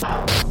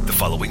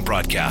following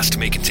broadcast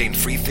may contain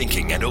free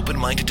thinking and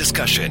open-minded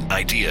discussion,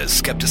 ideas,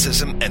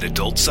 skepticism, and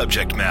adult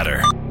subject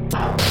matter.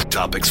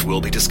 Topics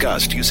will be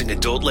discussed using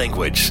adult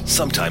language,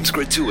 sometimes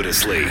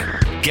gratuitously.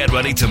 Get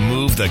ready to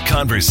move the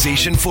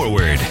conversation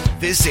forward.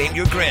 This ain't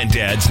your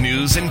granddad's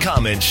news and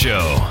comment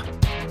show.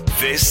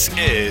 This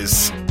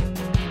is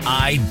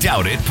I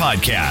Doubt It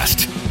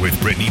Podcast with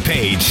Brittany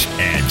Page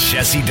and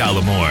Jesse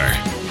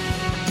Dollamore.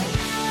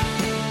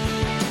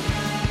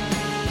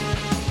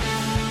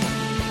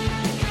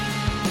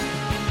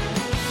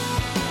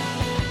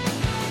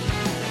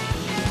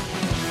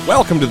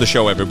 Welcome to the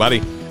show,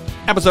 everybody.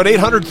 Episode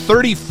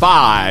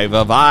 835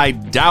 of I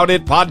Doubt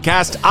It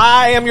Podcast.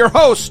 I am your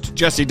host,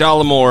 Jesse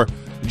Dollamore,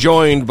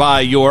 joined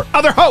by your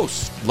other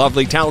host,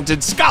 lovely,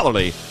 talented,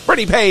 scholarly,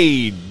 Brittany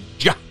Page.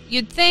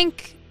 You'd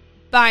think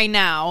by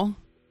now,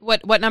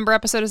 what number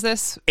episode is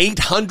this?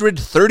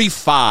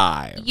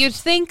 835. You'd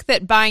think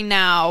that by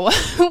now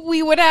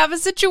we would have a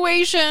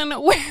situation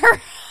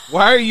where...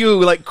 Why are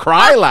you, like,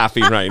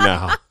 cry-laughing right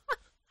now?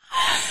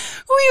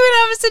 We would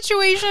have a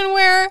situation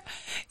where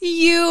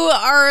you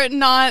are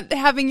not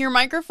having your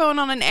microphone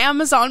on an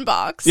Amazon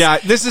box. Yeah,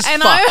 this is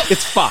fucked.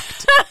 It's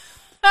fucked.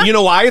 You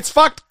know why it's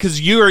fucked?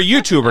 Because you're a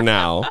YouTuber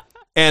now,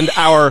 and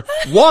our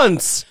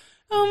once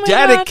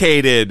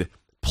dedicated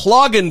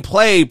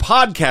plug-and-play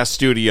podcast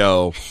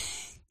studio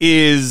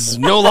is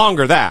no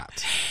longer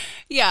that.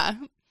 Yeah.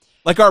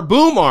 Like, our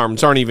boom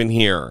arms aren't even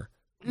here,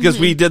 because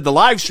we did the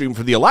live stream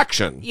for the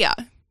election. Yeah.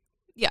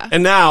 Yeah.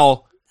 And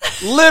now...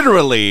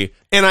 literally,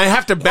 and I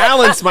have to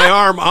balance my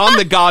arm on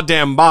the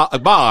goddamn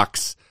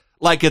box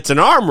like it's an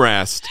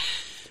armrest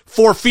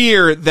for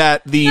fear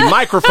that the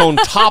microphone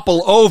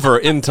topple over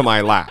into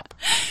my lap.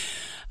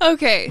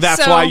 Okay,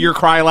 That's why you're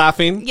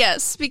cry-laughing?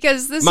 Yes,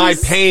 because my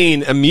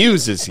pain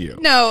amuses you.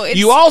 No, it's...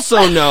 You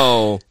also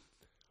know,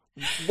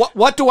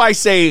 what do I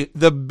say?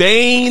 The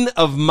bane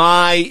of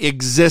my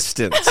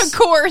existence.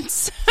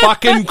 Cords.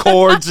 Fucking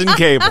cords and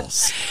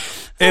cables.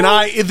 And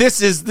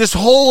this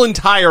whole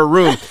entire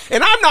room,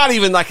 and I'm not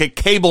even like a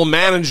cable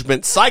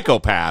management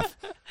psychopath.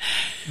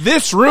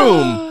 This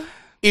room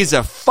is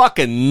a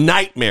fucking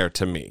nightmare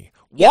to me.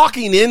 Yep.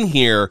 Walking in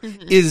here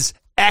is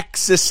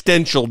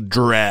existential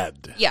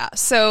dread. Yeah,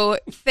 so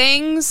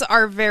things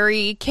are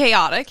very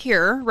chaotic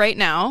here right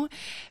now.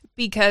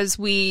 Because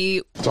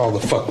it's all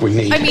the fuck we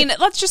need. I mean,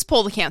 let's just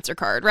pull the cancer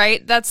card,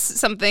 right? That's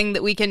something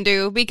that we can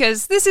do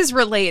because this is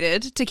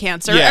related to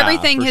cancer. Yeah,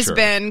 everything has sure.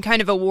 been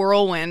kind of a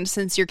whirlwind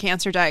since your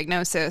cancer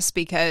diagnosis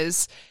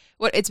because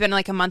it's been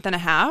like a month and a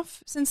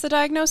half since the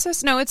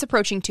diagnosis? No, it's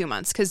approaching 2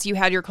 months because you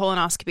had your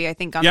colonoscopy, I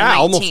think, on the 19th. Yeah,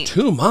 almost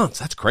 2 months.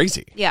 That's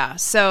crazy. Yeah,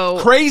 so...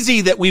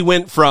 Crazy that we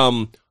went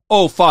from,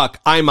 oh, fuck,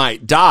 I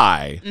might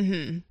die,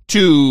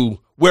 to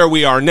where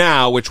we are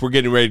now, which we're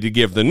getting ready to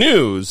give the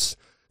news...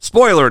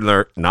 Spoiler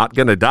alert, not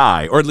going to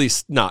die, or at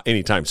least not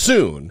anytime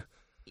soon.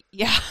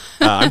 Yeah.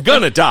 I'm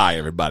going to die,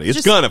 everybody.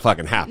 It's going to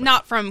fucking happen.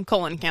 Not from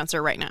colon cancer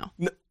right now.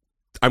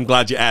 I'm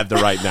glad you add the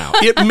right now.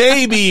 It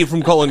may be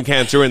from colon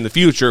cancer in the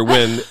future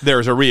when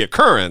there's a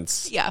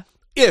reoccurrence. Yeah.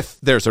 If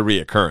there's a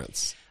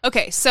reoccurrence.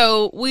 Okay,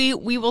 so we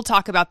will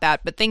talk about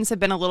that, but things have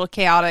been a little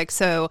chaotic,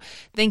 so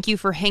thank you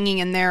for hanging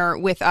in there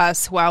with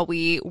us while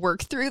we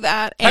work through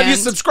that. Have you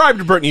subscribed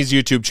to Brittany's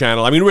YouTube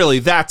channel? I mean, really,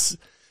 that's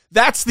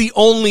the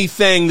only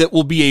thing that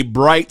will be a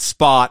bright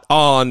spot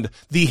on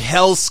the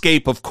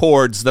hellscape of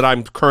cords that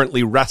I'm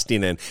currently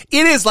resting in.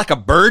 It is like a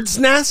bird's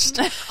nest.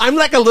 I'm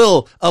like a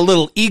little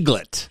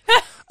eaglet,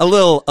 a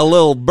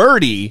little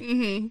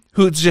birdie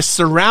who's just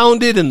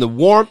surrounded in the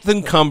warmth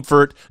and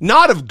comfort,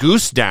 not of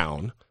goose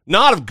down,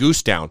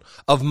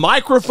 of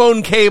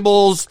microphone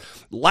cables,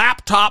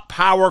 laptop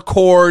power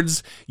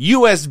cords,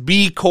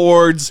 USB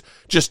cords,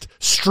 just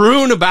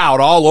strewn about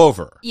all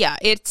over. Yeah,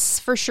 it's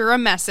for sure a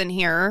mess in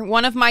here.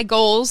 One of my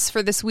goals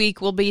for this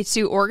week will be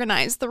to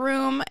organize the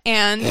room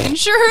and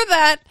ensure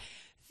that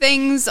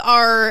things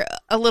are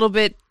a little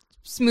bit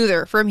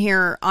smoother from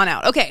here on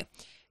out. Okay,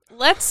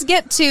 let's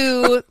get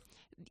to...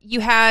 You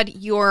had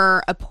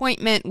your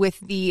appointment with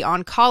the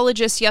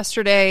oncologist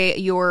yesterday.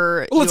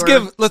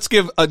 Let's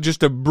give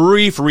just a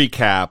brief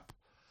recap.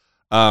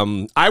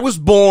 I was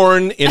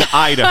born in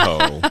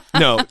Idaho.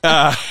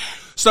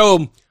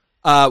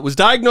 Was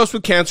diagnosed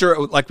with cancer,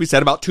 like we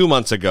said, about 2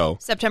 months ago.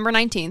 September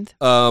 19th.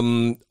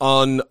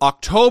 On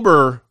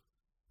October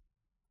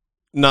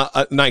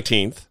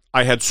 19th,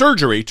 I had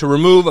surgery to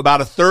remove about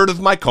a third of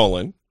my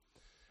colon,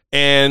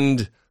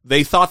 and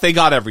they thought they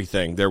got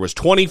everything. There was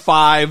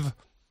 25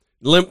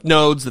 lymph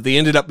nodes that they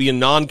ended up being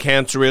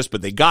non-cancerous,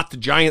 but they got the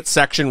giant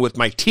section with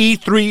my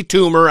T3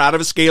 tumor out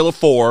of a scale of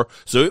 4,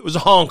 so it was a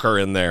honker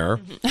in there.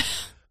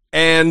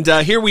 And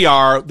here we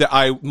are.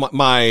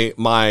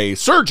 My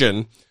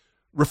surgeon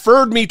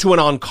referred me to an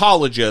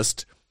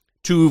oncologist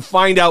to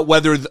find out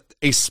whether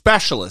a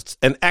specialist,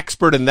 an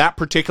expert in that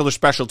particular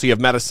specialty of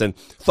medicine,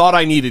 thought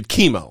I needed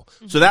chemo.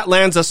 So that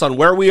lands us on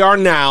where we are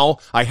now.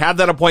 I had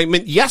that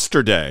appointment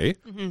yesterday.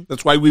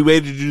 That's why we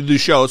waited to do the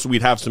show, so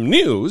we'd have some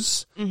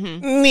news.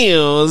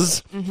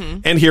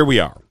 And here we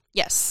are.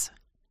 Yes.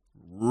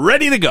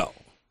 Ready to go.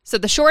 So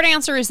the short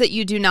answer is that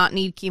you do not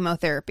need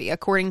chemotherapy,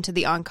 according to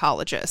the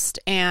oncologist.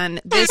 And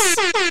this...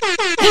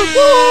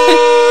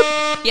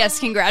 Yes,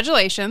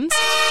 congratulations.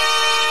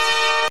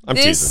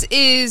 This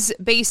is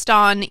based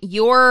on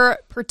your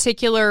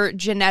particular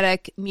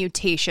genetic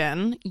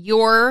mutation.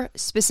 Your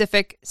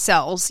specific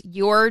cells,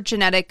 your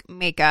genetic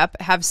makeup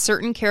have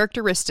certain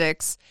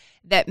characteristics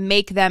that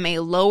make them a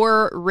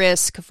lower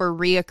risk for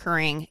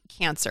reoccurring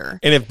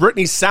cancer. And if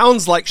Brittany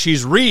sounds like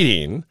she's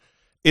reading,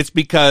 it's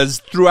because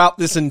throughout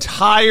this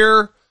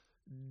entire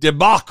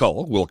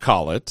debacle, we'll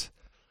call it,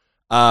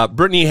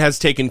 Brittany has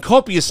taken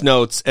copious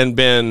notes and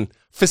been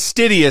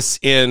fastidious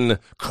in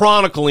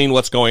chronicling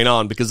what's going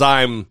on, because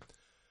I'm,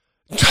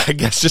 I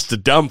guess, just a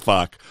dumb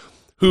fuck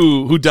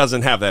who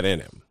doesn't have that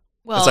in him.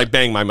 Well, as I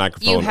bang my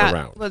microphone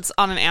around. Well, it's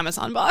on an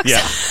Amazon box.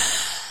 Yeah.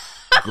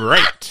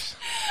 Great.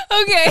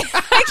 Okay.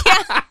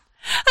 I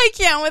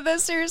can't with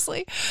this,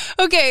 seriously.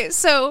 Okay,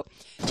 so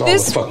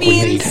this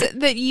means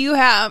that you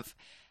have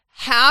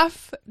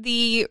half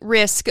the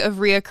risk of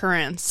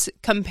reoccurrence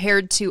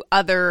compared to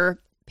other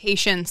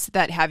patients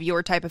that have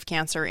your type of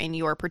cancer in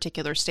your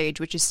particular stage,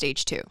 which is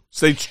stage 2.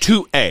 Stage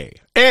 2A.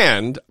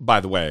 And,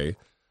 by the way,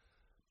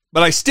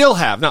 but I still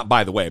have a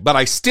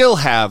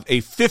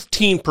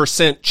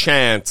 15%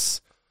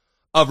 chance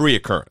of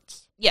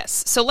reoccurrence.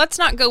 Yes. So let's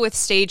not go with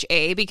stage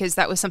A, because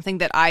that was something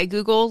that I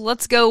Googled.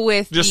 Let's go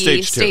with just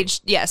the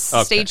stage 2. Yes,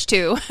 okay. Stage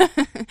 2.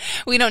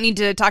 We don't need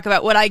to talk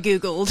about what I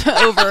Googled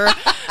over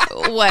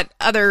what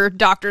other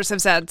doctors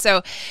have said.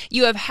 So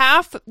you have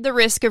half the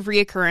risk of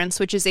reoccurrence,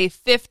 which is a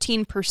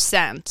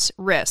 15%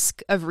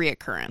 risk of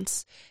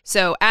reoccurrence.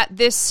 So at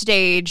this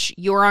stage,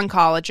 your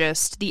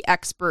oncologist, the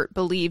expert,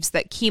 believes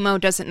that chemo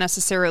doesn't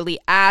necessarily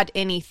add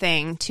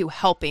anything to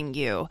helping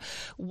you.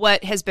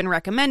 What has been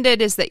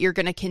recommended is that you're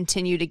going to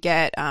continue to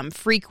get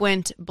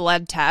frequent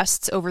blood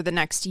tests over the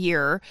next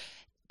year,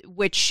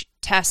 which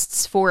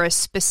tests for a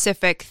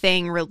specific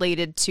thing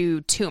related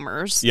to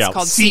tumors. Yeah, it's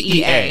called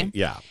CEA.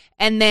 Yeah.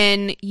 And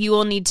then you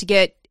will need to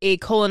get a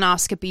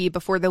colonoscopy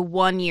before the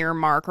 1 year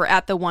mark, or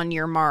at the 1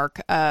 year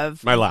mark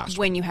of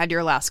when you had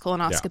your last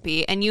colonoscopy.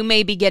 Yeah. And you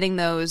may be getting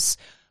those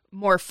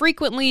more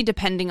frequently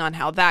depending on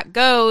how that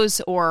goes,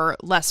 or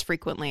less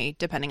frequently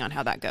depending on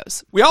how that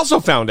goes. We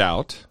also found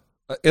out,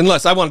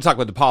 unless I want to talk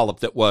about the polyp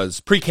that was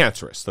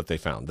precancerous that they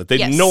found, that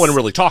no one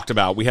really talked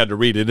about. We had to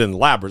read it in the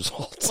lab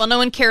results. Well, no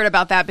one cared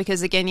about that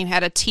because, again, you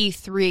had a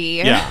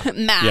T3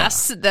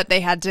 mass that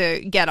they had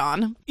to get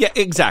on. Yeah,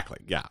 exactly.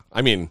 Yeah.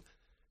 I mean,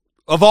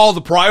 of all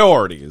the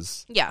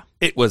priorities,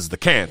 it was the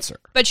cancer.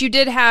 But you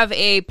did have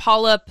a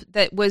polyp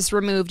that was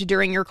removed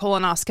during your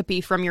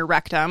colonoscopy from your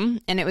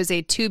rectum, and it was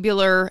a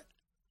tubular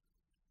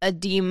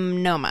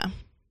adenoma.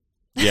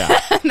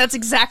 Yeah. That's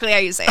exactly how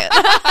you say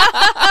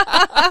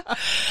it.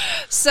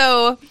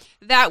 So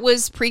that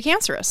was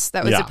precancerous.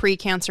 That was a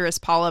precancerous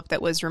polyp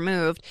that was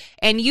removed.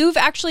 And you've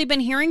actually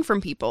been hearing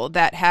from people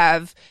that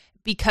have,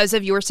 because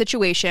of your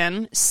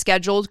situation,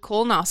 scheduled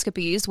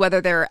colonoscopies, whether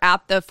they're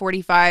at the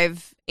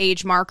 45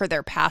 age mark or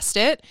they're past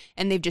it,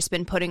 and they've just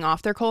been putting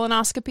off their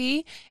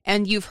colonoscopy.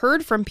 And you've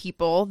heard from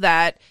people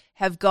that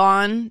have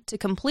gone to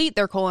complete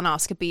their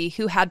colonoscopy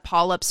who had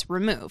polyps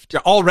removed.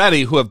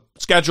 Already, who have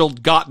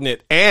scheduled, gotten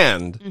it,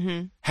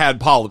 and had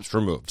polyps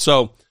removed.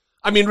 So,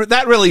 I mean,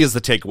 that really is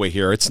the takeaway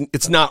here.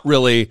 It's not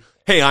really,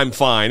 hey, I'm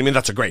fine. I mean,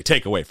 that's a great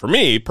takeaway for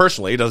me,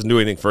 personally. It doesn't do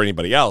anything for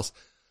anybody else.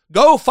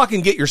 Go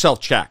fucking get yourself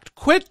checked.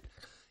 Quit.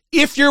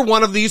 If you're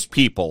one of these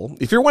people,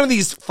 if you're one of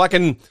these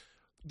fucking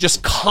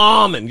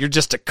you're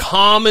just a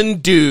common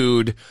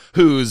dude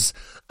who's,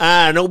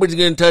 nobody's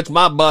going to touch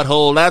my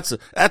butthole.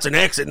 That's an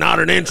exit, not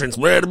an entrance.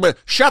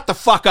 Shut the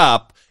fuck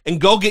up and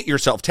go get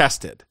yourself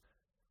tested.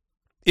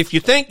 If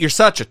you think you're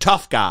such a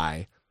tough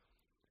guy,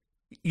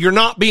 you're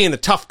not being a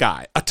tough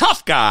guy. A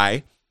tough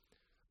guy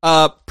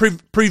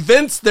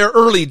prevents their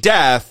early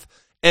death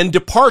and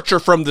departure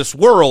from this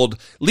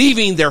world,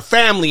 leaving their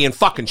family in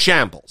fucking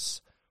shambles.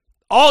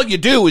 All you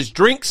do is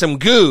drink some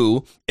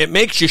goo. It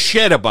makes you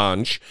shit a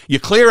bunch. You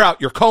clear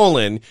out your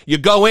colon. You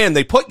go in.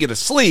 They put you to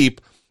sleep.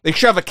 They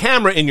shove a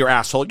camera in your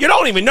asshole. You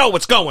don't even know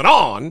what's going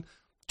on.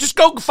 Just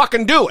go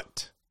fucking do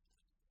it.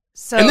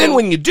 And then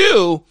when you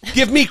do,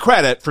 give me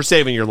credit for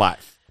saving your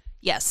life.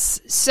 Yes.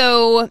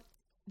 So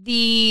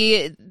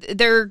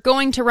they're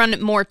going to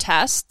run more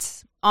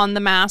tests on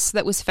the mass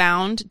that was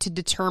found to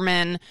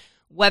determine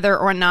whether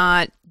or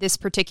not this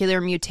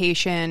particular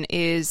mutation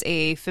is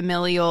a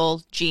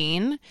familial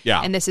gene.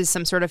 Yeah. And this is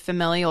some sort of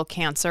familial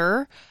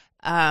cancer.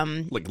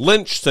 Like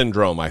Lynch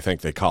syndrome, I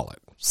think they call it.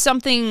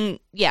 Something,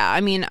 yeah.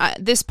 I mean,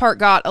 this part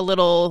got a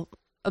little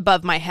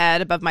above my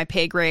head, above my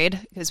pay grade,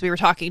 because we were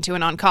talking to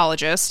an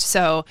oncologist.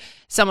 So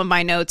some of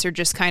my notes are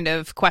just kind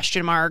of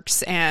question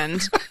marks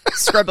and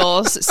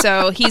scribbles.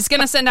 So he's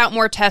going to send out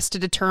more tests to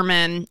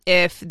determine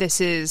if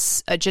this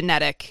is a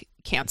genetic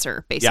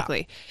cancer,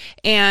 basically.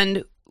 Yeah.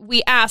 And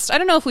we asked, I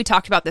don't know if we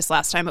talked about this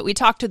last time, but we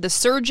talked to the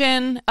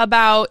surgeon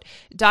about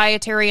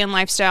dietary and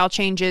lifestyle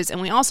changes, and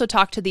we also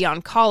talked to the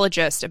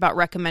oncologist about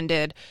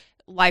recommended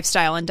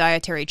lifestyle and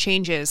dietary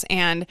changes.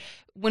 And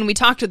when we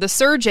talked to the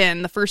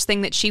surgeon, the first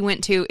thing that she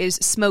went to is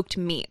smoked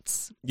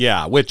meats.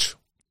 Yeah, which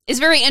is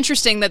very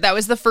interesting that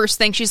was the first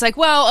thing. She's like,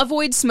 well,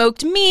 avoid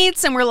smoked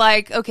meats. And we're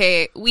like,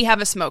 okay, we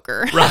have a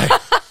smoker. Right.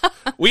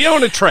 We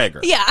own a Traeger.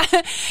 Yeah.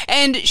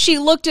 And she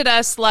looked at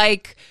us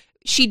like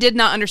she did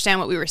not understand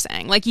what we were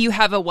saying. Like, you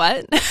have a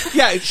what?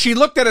 Yeah, she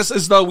looked at us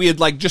as though we had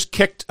like just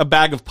kicked a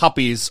bag of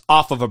puppies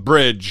off of a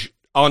bridge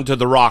onto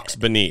the rocks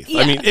beneath.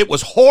 Yeah. I mean, it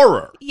was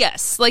horror.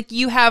 Yes, like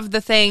you have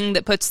the thing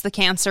that puts the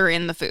cancer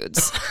in the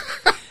foods.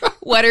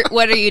 What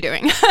are you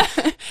doing?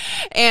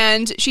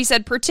 And she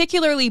said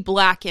particularly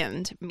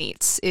blackened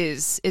meats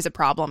is a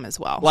problem as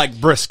well. Like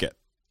brisket.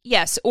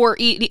 Yes, or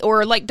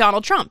like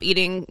Donald Trump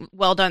eating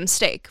well done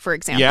steak, for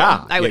example.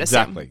 Yeah, I would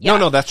exactly. assume. Yeah.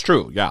 No, that's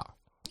true. Yeah.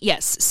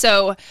 Yes,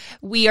 so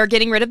we are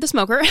getting rid of the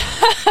smoker.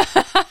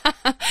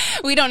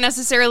 We don't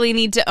necessarily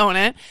need to own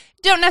it.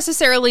 Don't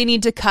necessarily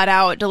need to cut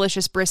out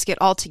delicious brisket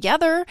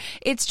altogether.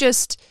 It's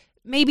just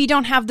maybe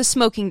don't have the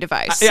smoking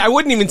device. I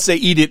wouldn't even say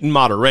eat it in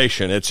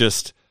moderation. It's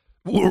just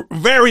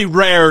very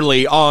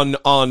rarely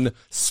on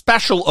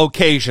special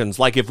occasions,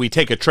 like if we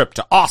take a trip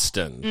to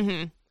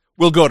Austin,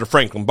 we'll go to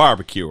Franklin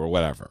Barbecue or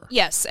whatever.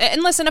 Yes,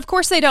 and listen, of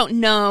course they don't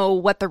know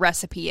what the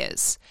recipe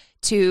is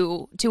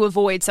to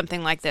avoid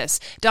something like this.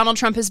 Donald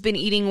Trump has been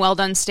eating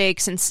well-done steak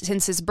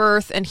since his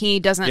birth, and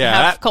he doesn't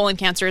have colon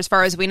cancer as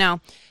far as we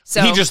know.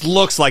 So he just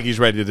looks like he's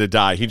ready to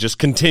die. He just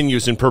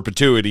continues in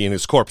perpetuity in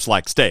his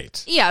corpse-like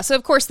state. Yeah, so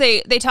of course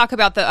they talk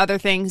about the other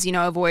things,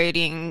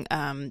 avoiding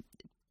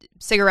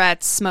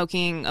cigarettes,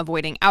 smoking,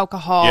 avoiding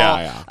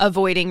alcohol,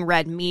 avoiding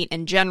red meat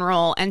in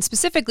general, and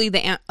specifically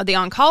the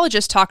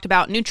oncologist talked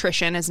about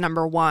nutrition as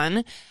number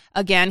one.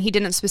 Again, he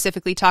didn't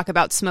specifically talk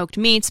about smoked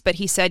meats, but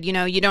he said, you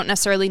don't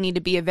necessarily need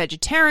to be a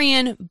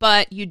vegetarian,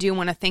 but you do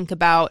want to think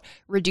about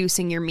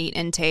reducing your meat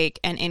intake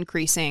and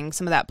increasing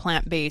some of that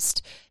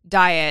plant-based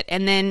diet.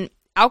 And then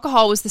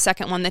alcohol was the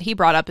second one that he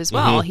brought up as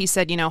well. He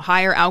said,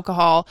 higher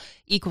alcohol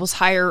equals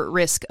higher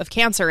risk of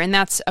cancer, and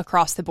that's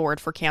across the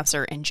board for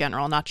cancer in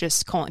general, not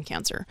just colon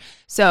cancer.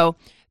 So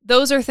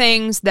those are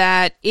things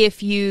that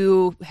if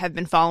you have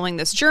been following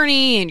this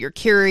journey and you're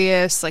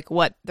curious, like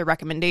what the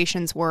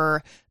recommendations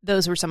were,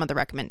 those were some of the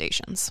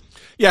recommendations.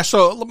 Yeah,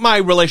 so my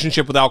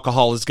relationship with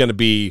alcohol is going to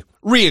be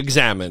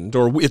re-examined,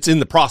 or it's in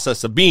the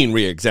process of being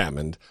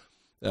re-examined.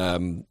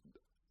 I'm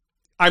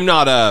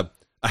not a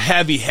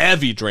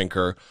heavy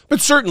drinker, but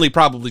certainly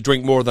probably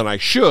drink more than I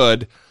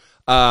should.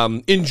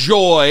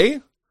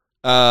 Enjoy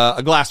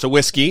a glass of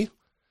whiskey.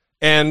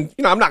 And,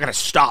 I'm not going to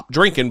stop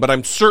drinking, but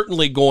I'm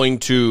certainly going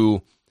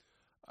to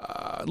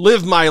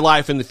live my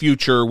life in the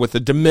future with a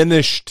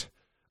diminished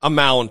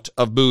amount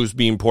of booze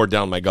being poured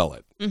down my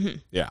gullet.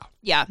 Yeah.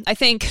 Yeah, I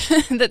think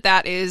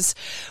that is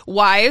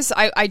wise.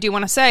 I do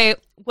want to say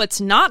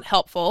what's not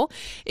helpful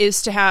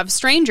is to have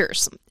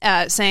strangers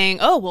saying,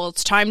 oh, well,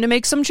 it's time to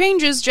make some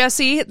changes,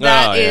 Jesse.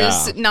 That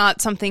is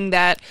not something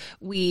that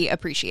we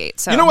appreciate.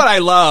 So, you know what I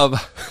love?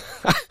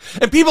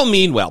 And people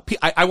mean well.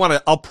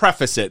 I'll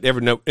preface it.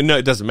 No,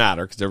 it doesn't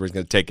matter because everyone's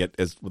going to take it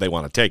as they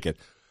want to take it.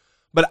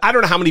 But I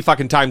don't know how many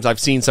fucking times I've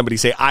seen somebody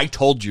say, I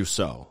told you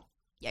so.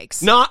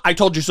 Yikes. Not, I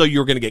told you so you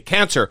were going to get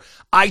cancer.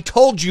 I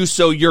told you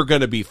so you're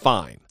going to be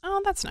fine.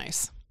 Oh, that's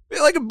nice.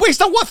 Like,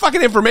 based on what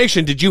fucking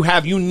information did you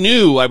have? You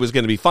knew I was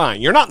going to be fine.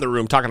 You're not in the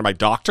room talking to my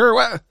doctor.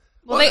 Well,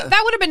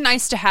 that would have been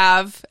nice to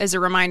have as a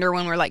reminder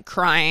when we're like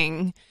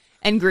crying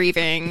and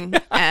grieving.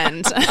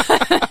 And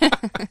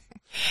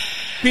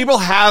people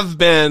have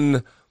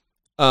been,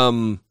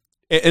 and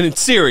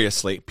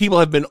seriously, people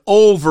have been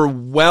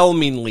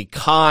overwhelmingly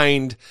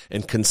kind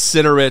and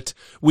considerate.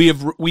 We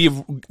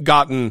have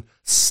gotten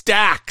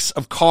stacks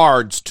of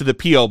cards to the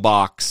P.O.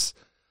 box,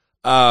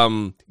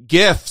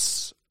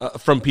 gifts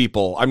from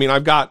people. I mean,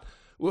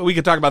 we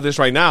could talk about this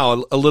right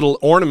now, a little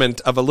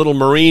ornament of a little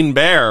marine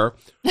bear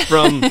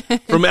from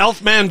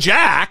Elfman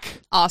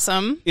Jack.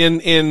 Awesome.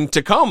 In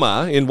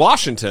Tacoma, in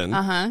Washington.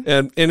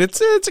 And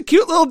it's a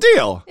cute little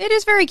deal. It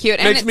is very cute.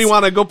 Makes me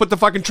want to go put the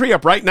fucking tree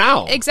up right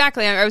now.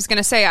 Exactly. I was going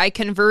to say, I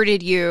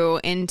converted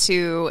you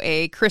into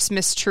a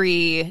Christmas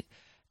tree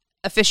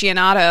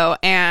aficionado,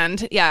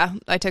 and yeah,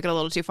 I took it a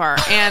little too far.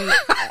 And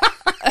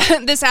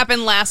this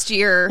happened last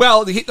year.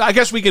 Well, I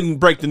guess we can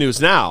break the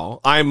news now.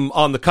 I'm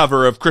on the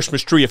cover of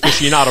Christmas Tree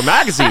Aficionado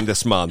magazine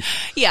this month.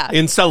 Yeah.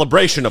 In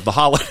celebration of the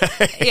holiday.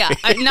 Yeah.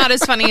 Not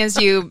as funny as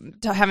you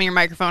having your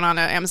microphone on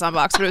an Amazon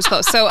box, but it was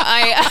close. So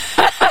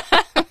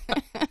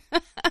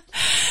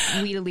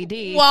Wheedly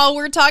dee. While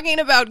we're talking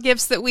about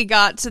gifts that we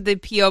got to the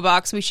P.O.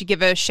 box, we should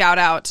give a shout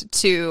out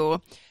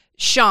to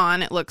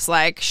Sean, it looks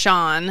like.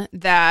 Sean,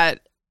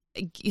 that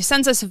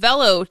sends us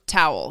Velo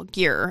Towel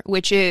gear,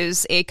 which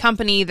is a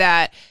company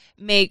that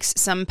makes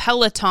some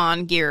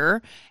Peloton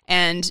gear,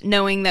 and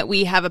knowing that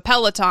we have a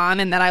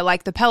Peloton and that I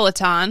like the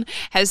Peloton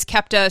has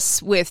kept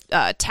us with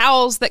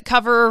towels that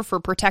cover for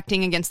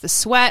protecting against the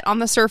sweat on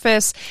the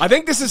surface. I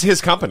think this is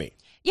his company.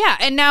 Yeah,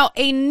 and now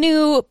a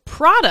new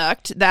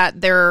product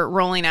that they're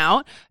rolling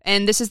out,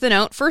 and this is the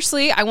note.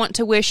 Firstly, I want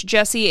to wish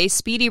Jesse a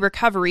speedy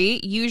recovery.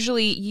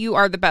 Usually you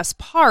are the best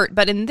part,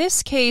 but in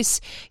this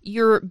case,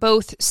 you're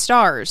both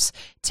stars.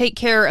 Take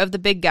care of the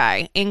big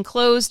guy.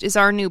 Enclosed is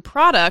our new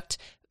product,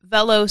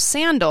 Velo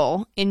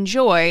Sandal.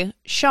 Enjoy,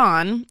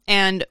 Sean.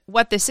 And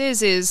what this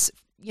is,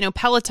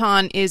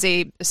 Peloton is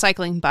a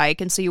cycling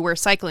bike, and so you wear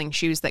cycling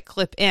shoes that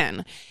clip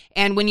in.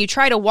 And when you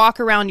try to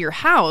walk around your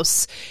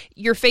house,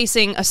 you're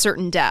facing a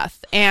certain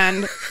death.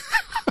 And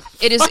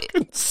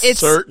it's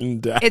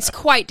certain death. It's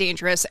quite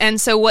dangerous. And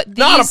so what these...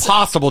 Not a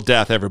possible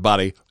death,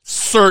 everybody.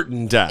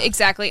 Certain death.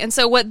 Exactly. And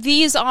so what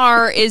these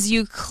are is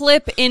you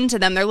clip into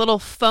them. They're little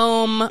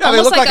foam, Yeah,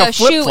 almost like a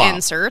shoe flip-flop.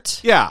 insert.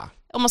 Yeah.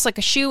 Almost like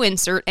a shoe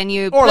insert. And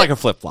you Or like a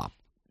flip-flop.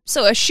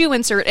 So a shoe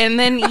insert, and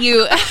then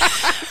you...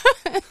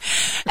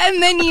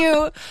 And then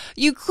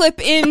you clip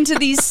into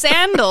these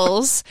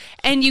sandals,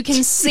 and you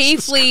can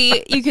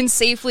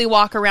safely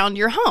walk around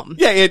your home.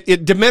 Yeah,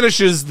 it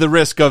diminishes the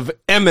risk of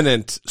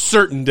imminent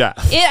certain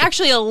death. It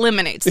actually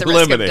eliminates the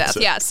risk of death.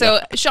 Yeah. So,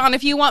 Sean,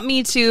 if you want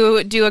me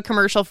to do a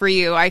commercial for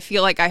you, I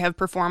feel like I have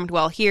performed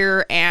well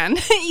here, and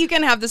you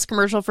can have this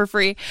commercial for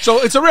free.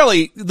 So it's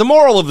the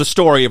moral of the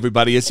story,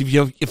 everybody, is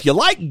if you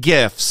like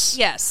gifts,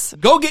 yes,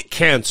 go get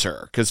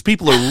cancer, because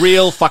people are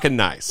real fucking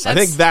nice. I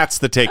think that's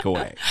the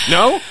takeaway.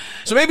 No?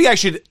 So maybe I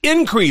should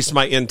increase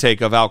my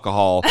intake of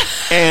alcohol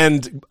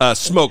and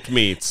smoked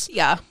meats.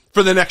 Yeah.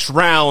 For the next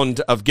round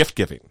of gift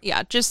giving.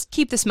 Yeah, just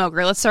keep the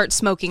smoker. Let's start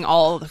smoking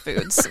all of the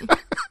foods.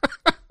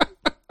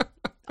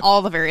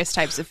 All the various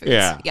types of foods.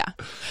 Yeah. Okay.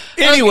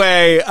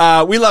 Anyway,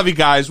 we love you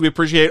guys. We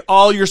appreciate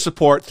all your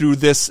support through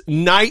this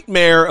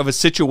nightmare of a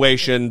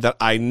situation that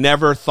I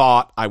never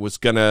thought I was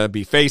going to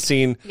be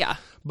facing. Yeah.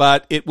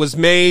 But it was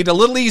made a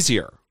little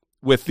easier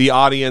with the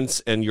audience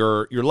and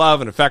your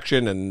love and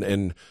affection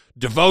and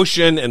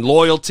devotion and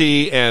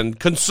loyalty and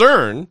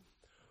concern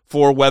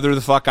for whether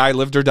the fuck I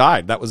lived or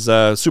died. That was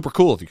super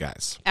cool of you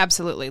guys.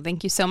 Absolutely.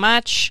 Thank you so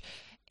much.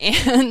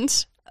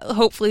 And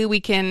hopefully we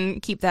can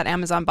keep that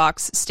Amazon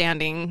box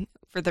standing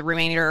for the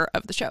remainder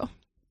of the show.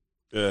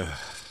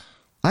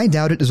 I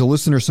Doubt It is a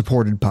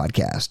listener-supported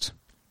podcast.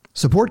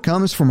 Support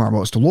comes from our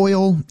most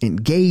loyal,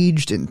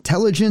 engaged,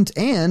 intelligent,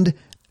 and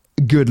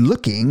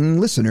good-looking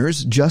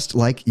listeners just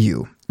like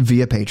you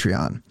via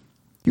Patreon.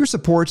 Your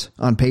support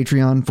on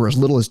Patreon for as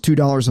little as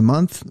 $2 a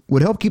month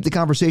would help keep the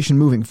conversation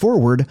moving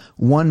forward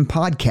one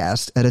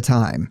podcast at a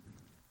time.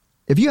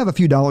 If you have a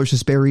few dollars to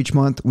spare each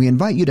month, we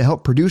invite you to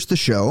help produce the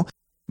show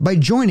by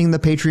joining the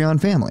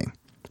Patreon family.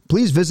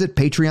 Please visit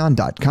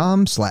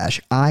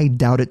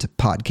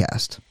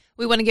patreon.com/IDoubtItPodcast.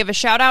 We want to give a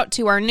shout out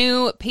to our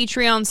new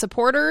Patreon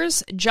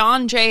supporters,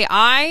 John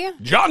J.I.,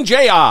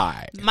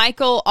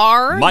 Michael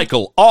R.,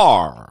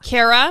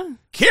 Kara,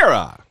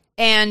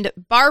 and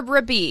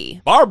Barbara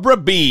B.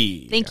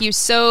 Thank you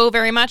so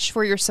very much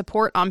for your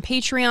support on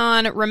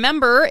Patreon.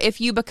 Remember, if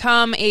you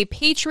become a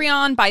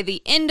Patreon by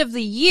the end of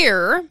the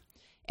year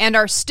and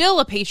are still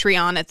a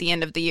Patreon at the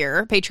end of the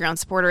year, Patreon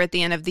supporter at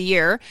the end of the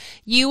year,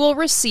 you will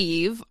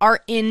receive our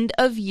end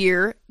of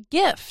year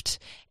gift.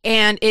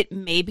 And it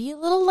may be a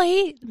little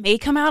late, may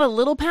come out a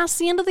little past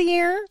the end of the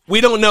year. We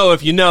don't know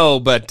if you know,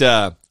 but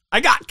I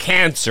got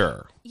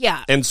cancer.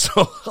 Yeah. And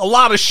so a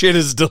lot of shit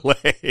is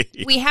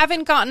delayed. We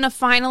haven't gotten a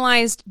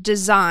finalized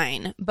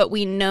design, but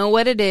we know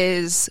what it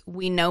is.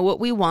 We know what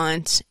we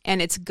want,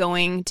 and it's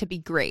going to be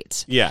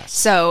great. Yes.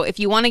 So if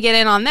you want to get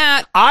in on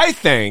that. I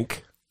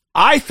think,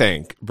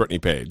 Brittany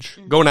Page,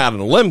 going out on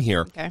a limb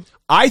here, Okay.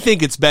 I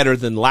think it's better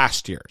than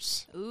last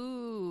year's.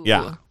 Ooh.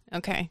 Yeah.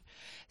 Okay.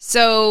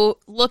 So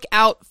look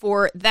out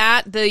for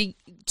that.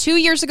 2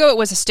 years ago, it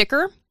was a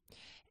sticker.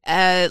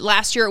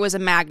 Last year, it was a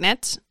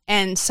magnet.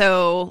 And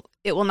so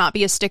it will not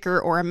be a sticker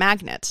or a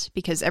magnet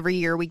because every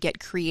year we get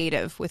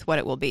creative with what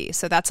it will be.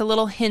 So that's a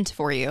little hint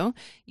for you.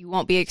 You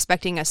won't be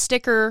expecting a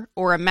sticker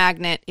or a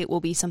magnet. It will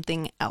be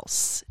something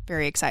else.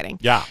 Very exciting.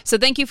 Yeah. So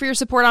thank you for your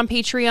support on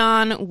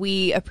Patreon.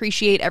 We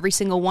appreciate every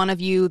single one of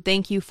you.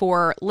 Thank you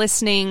for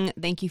listening.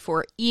 Thank you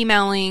for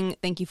emailing.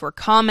 Thank you for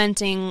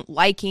commenting,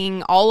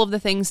 liking, all of the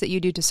things that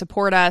you do to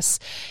support us.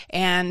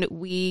 And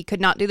we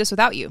could not do this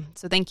without you.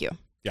 So thank you.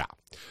 Yeah.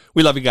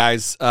 We love you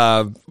guys.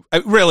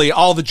 Really,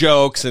 all the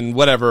jokes and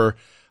whatever,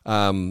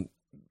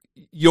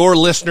 your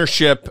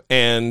listenership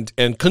and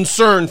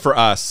concern for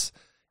us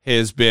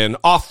has been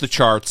off the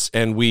charts,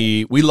 and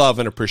we love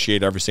and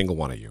appreciate every single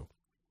one of you.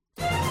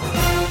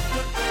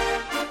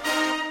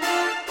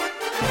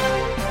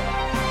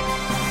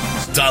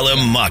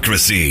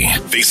 Stalemocracy.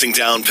 Facing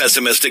down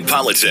pessimistic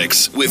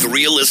politics with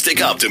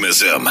realistic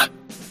optimism.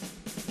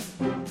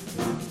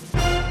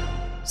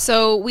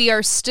 So we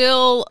are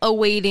still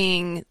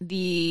awaiting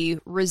the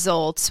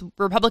results.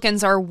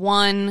 Republicans are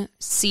one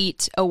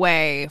seat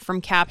away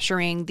from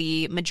capturing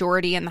the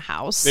majority in the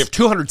House. They have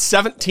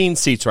 217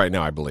 seats right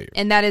now, I believe.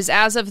 And that is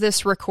as of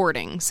this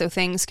recording. So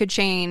things could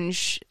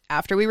change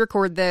after we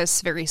record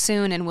this very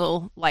soon and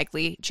will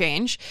likely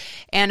change.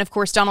 And of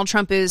course, Donald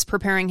Trump is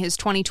preparing his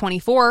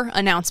 2024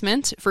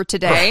 announcement for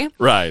today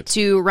right.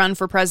 to run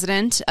for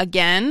president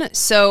again.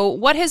 So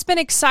what has been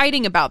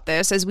exciting about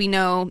this, as we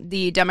know,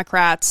 the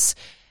Democrats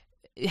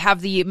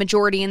have the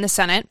majority in the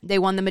Senate. They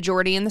won the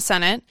majority in the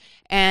Senate.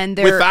 And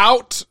they're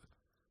without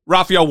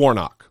Raphael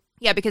Warnock.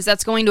 Yeah, because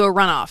that's going to a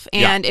runoff.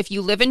 And if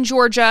you live in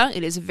Georgia,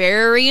 it is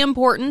very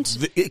important.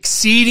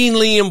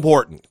 Exceedingly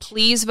important.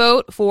 Please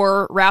vote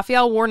for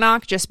Raphael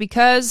Warnock. Just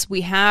because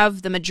we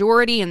have the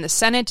majority in the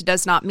Senate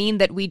does not mean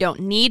that we don't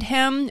need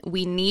him.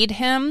 We need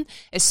him,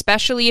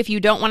 especially if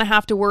you don't want to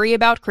have to worry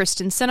about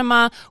Kristen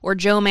Sinema or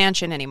Joe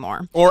Manchin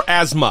anymore. Or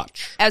as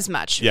much. As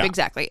much,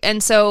 exactly.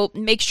 And so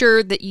make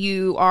sure that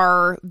you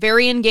are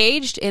very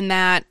engaged in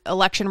that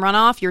election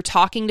runoff. You're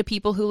talking to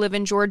people who live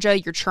in Georgia.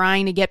 You're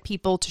trying to get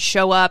people to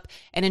show up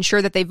and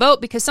ensure that they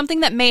vote, because something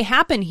that may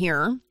happen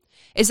here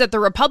is that the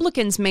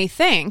Republicans may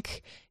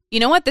think, you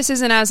know what, this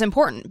isn't as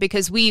important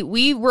because we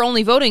were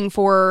only voting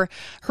for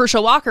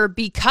Herschel Walker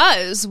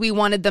because we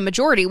wanted the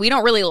majority. We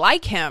don't really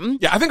like him.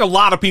 Yeah, I think a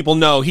lot of people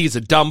know he's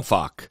a dumb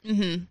fuck.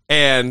 Mm-hmm.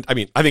 And, I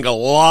mean, I think a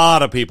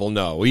lot of people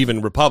know,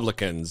 even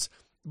Republicans.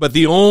 But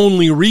the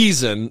only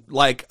reason,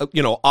 like,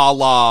 you know, a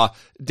la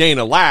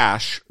Dana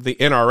Lash, the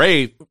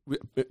NRA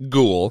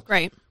ghoul,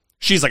 right?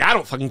 She's like, I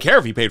don't fucking care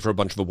if he paid for a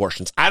bunch of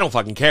abortions. I don't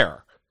fucking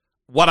care.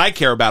 What I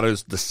care about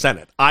is the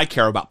Senate. I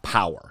care about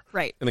power.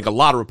 Right. I think a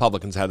lot of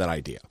Republicans had that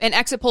idea. And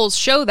exit polls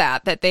show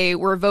that they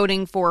were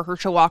voting for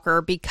Herschel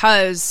Walker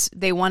because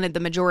they wanted the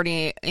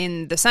majority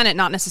in the Senate,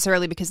 not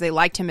necessarily because they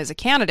liked him as a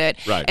candidate.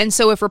 Right. And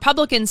so if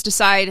Republicans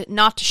decide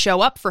not to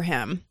show up for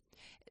him,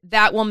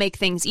 that will make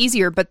things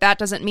easier, but that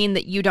doesn't mean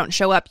that you don't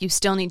show up. You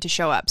still need to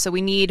show up. So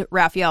we need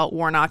Raphael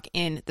Warnock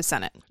in the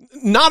Senate.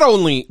 Not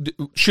only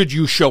should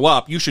you show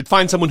up, you should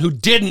find someone who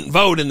didn't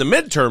vote in the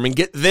midterm and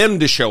get them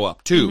to show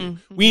up, too.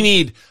 Mm-hmm. We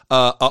need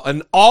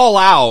an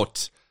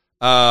all-out,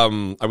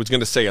 I was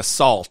going to say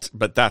assault,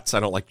 but I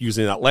don't like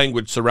using that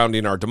language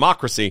surrounding our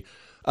democracy.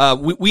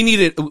 We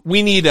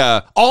need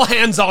all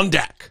hands on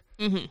deck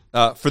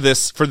for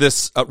this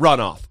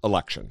runoff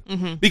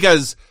election.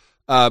 Because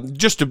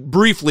just to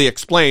briefly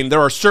explain,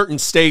 there are certain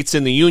states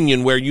in the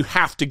union where you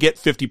have to get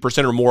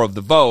 50% or more of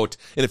the vote,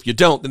 and if you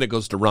don't, then it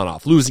goes to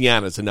runoff.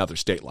 Louisiana is another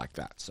state like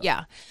that. So.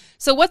 Yeah.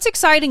 So what's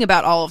exciting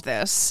about all of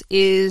this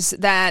is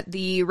that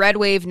the red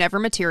wave never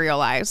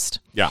materialized.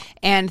 Yeah.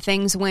 And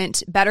things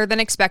went better than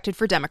expected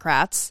for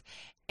Democrats.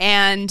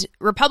 And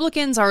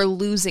Republicans are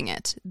losing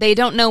it. They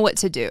don't know what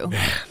to do.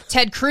 Man.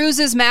 Ted Cruz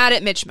is mad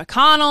at Mitch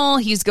McConnell.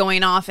 He's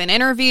going off in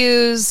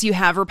interviews. You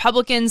have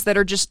Republicans that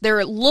are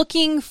they're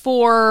looking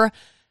for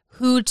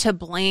who to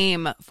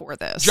blame for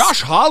this.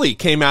 Josh Hawley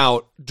came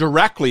out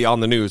directly on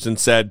the news and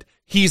said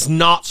he's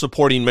not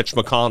supporting Mitch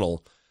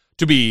McConnell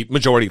to be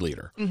majority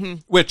leader,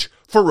 which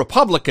for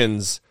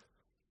Republicans,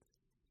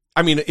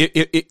 I mean,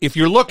 if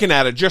you're looking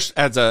at it just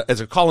as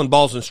a calling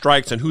balls and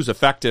strikes and who's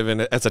effective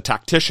and as a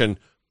tactician,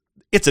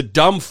 it's a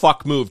dumb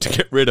fuck move to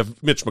get rid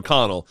of Mitch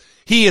McConnell.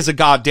 He is a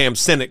goddamn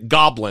Senate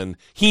goblin.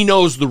 He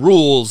knows the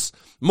rules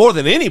more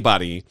than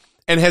anybody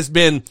and has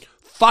been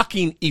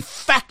fucking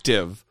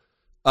effective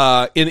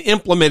in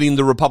implementing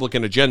the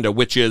Republican agenda,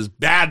 which is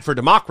bad for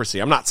democracy.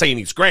 I'm not saying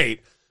he's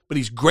great, but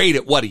he's great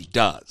at what he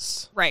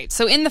does. Right.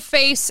 So in the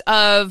face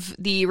of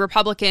the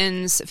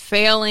Republicans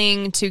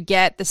failing to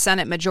get the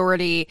Senate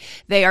majority,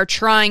 they are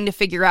trying to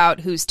figure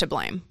out who's to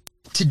blame.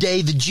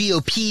 Today, the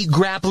GOP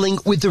grappling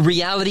with the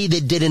reality they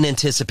didn't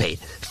anticipate.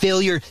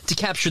 Failure to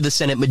capture the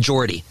Senate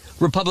majority.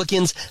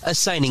 Republicans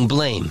assigning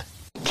blame.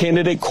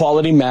 Candidate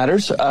quality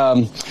matters.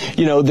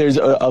 There's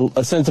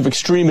a sense of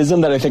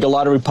extremism that I think a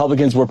lot of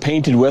Republicans were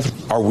painted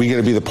with. Are we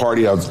going to be the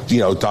party of,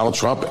 Donald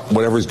Trump?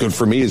 Whatever is good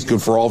for me is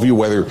good for all of you,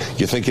 whether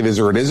you think it is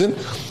or it isn't.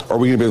 Or are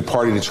we going to be the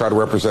party to try to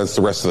represent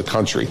the rest of the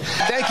country?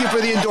 Thank you for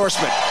the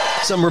endorsement.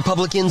 Some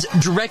Republicans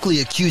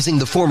directly accusing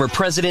the former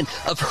president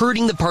of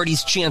hurting the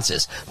party's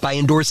chances by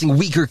endorsing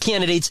weaker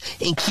candidates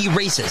in key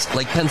races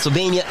like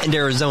Pennsylvania and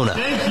Arizona.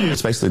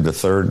 It's basically the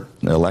third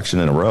election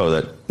in a row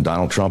that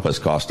Donald Trump has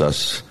cost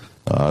us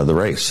the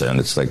race, and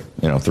it's like,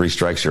 3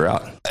 strikes, you're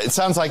out. It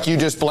sounds like you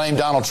just blame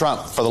Donald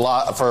Trump for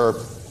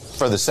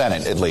the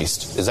Senate, at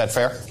least. Is that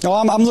fair? No,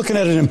 I'm looking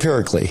at it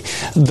empirically.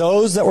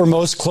 Those that were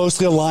most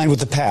closely aligned with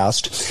the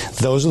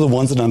past, those are the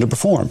ones that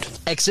underperformed.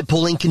 Exit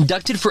polling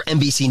conducted for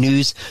NBC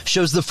News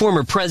shows the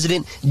former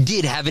president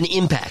did have an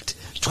impact.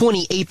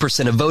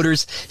 28% of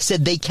voters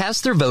said they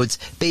cast their votes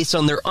based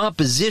on their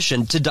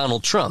opposition to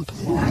Donald Trump.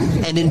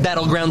 And in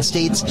battleground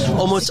states,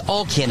 almost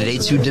all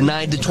candidates who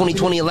denied the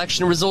 2020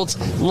 election results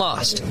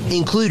lost,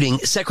 including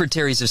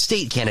secretaries of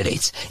state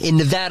candidates in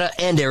Nevada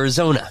and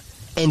Arizona.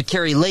 And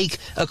Kari Lake,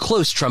 a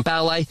close Trump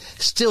ally,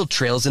 still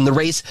trails in the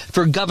race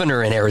for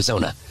governor in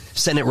Arizona.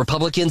 Senate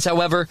Republicans,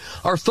 however,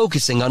 are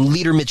focusing on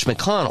leader Mitch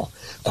McConnell,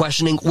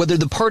 questioning whether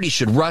the party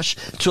should rush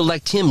to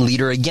elect him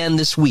leader again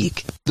this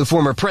week. The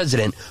former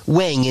president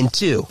weighing in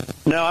too.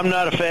 No, I'm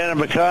not a fan of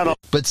McConnell.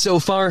 But so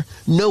far,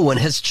 no one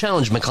has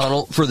challenged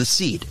McConnell for the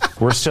seat.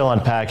 We're still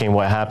unpacking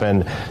what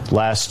happened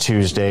last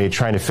Tuesday,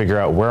 trying to figure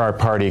out where our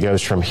party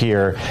goes from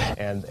here.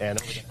 And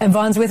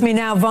Vaughn's with me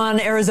now. Vaughn,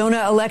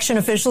 Arizona election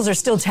officials are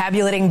still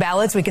tabulating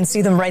ballots. We can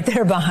see them right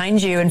there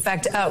behind you. In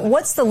fact,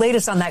 what's the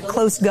latest on that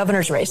close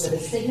governor's race? The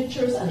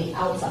signatures on the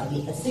outside.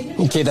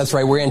 Okay, that's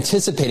right. We're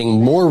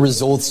anticipating more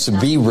results to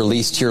be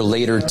released here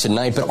later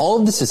tonight. But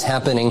all of this is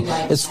happening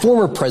as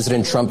former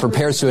President Trump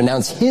prepares to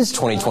announce his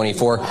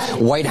 2024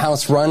 White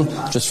House run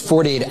just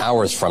 48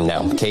 hours from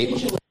now.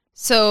 Kate?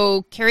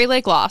 So Kari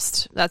Lake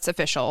lost. That's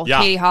official. Yeah.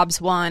 Katie Hobbs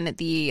won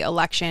the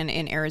election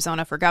in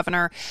Arizona for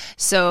governor.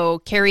 So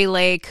Kari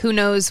Lake, who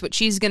knows what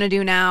she's going to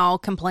do now,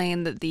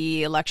 complained that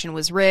the election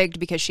was rigged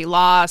because she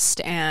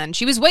lost. And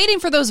she was waiting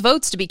for those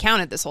votes to be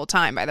counted this whole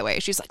time, by the way.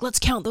 She's like, let's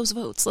count those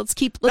votes. Let's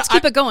keep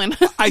it going.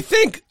 I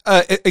think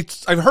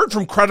I've heard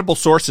from credible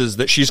sources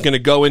that she's going to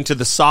go into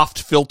the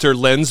soft filter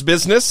lens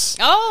business.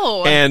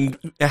 Oh. And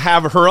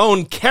have her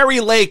own Kari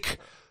Lake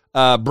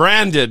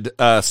branded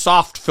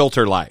soft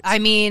filter lights. I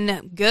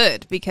mean,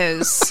 good,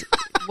 because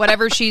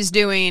whatever she's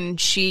doing,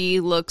 she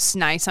looks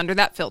nice under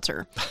that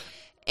filter.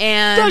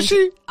 And does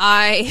she?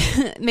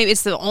 Maybe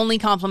it's the only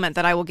compliment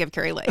that I will give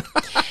Kari Lake.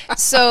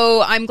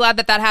 So I'm glad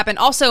that happened.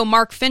 Also,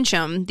 Mark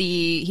Fincham,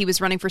 he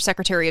was running for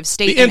Secretary of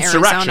State in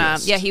Arizona.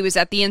 Yeah, he was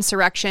at the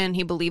insurrection.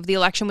 He believed the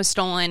election was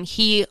stolen.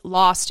 He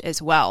lost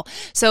as well.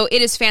 So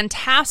it is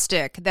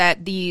fantastic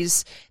that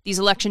these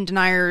election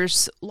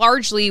deniers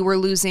largely were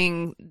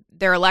losing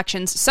their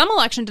elections. Some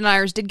election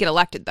deniers did get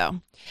elected, though,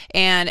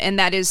 and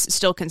that is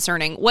still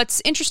concerning. What's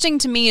interesting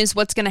to me is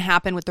what's going to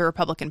happen with the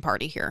Republican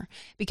Party here,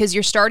 because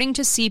you're starting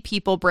to see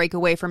people break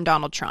away from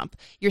Donald Trump.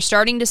 You're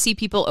starting to see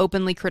people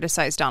openly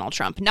criticize Donald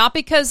Trump, not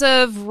because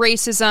of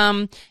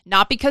racism,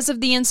 not because of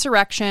the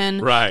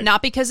insurrection, right,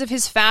 not because of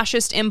his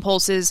fascist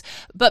impulses,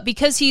 but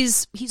because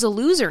he's a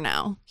loser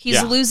now.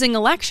 He's losing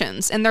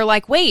elections, and they're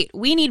like, wait,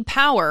 we need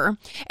power,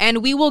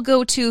 and we will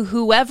go to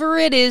whoever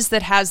it is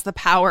that has the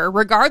power,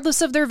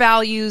 regardless of their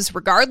values,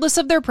 regardless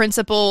of their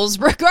principles,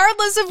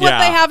 regardless of what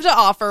they have to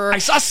offer. I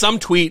saw some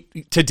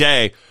tweet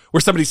today where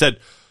somebody said,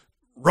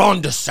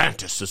 Ron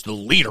DeSantis is the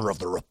leader of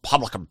the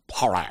Republican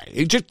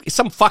Party.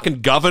 Some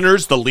fucking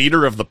governor's the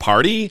leader of the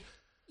party?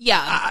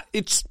 Yeah.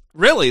 It's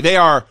really,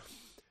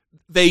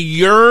 they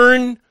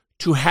yearn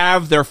to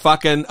have their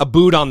fucking a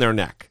boot on their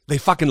neck. They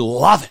fucking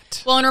love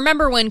it. Well, and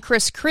remember when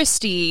Chris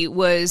Christie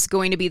was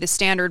going to be the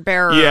standard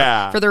bearer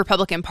for the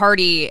Republican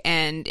Party,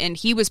 and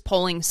he was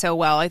polling so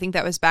well. I think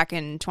that was back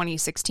in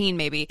 2016,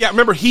 maybe. Yeah,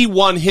 remember he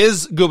won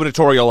his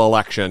gubernatorial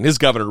election, his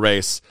governor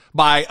race,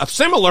 by a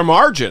similar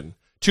margin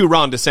to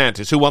Ron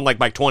DeSantis, who won like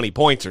by 20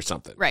 points or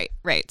something. Right.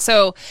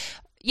 So,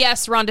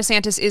 yes, Ron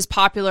DeSantis is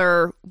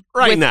popular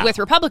with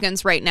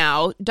Republicans right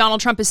now.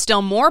 Donald Trump is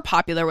still more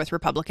popular with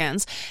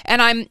Republicans.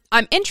 And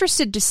I'm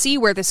interested to see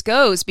where this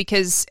goes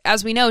because,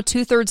 as we know,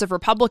 2/3 of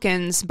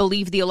Republicans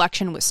believe the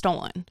election was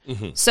stolen.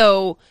 Mm-hmm.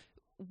 So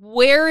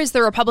where is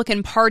the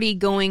Republican Party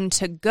going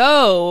to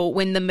go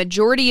when the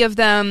majority of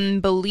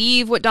them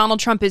believe what Donald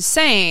Trump is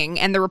saying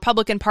and the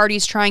Republican Party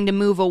is trying to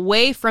move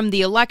away from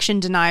the election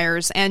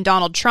deniers and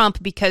Donald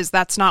Trump because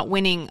that's not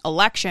winning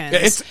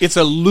elections? It's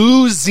a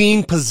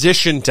losing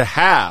position to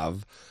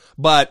have,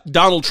 but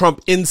Donald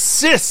Trump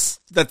insists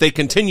that they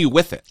continue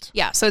with it.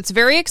 Yeah, so it's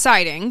very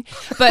exciting.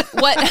 But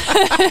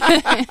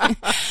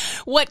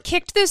what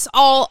kicked this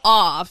all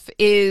off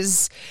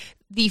is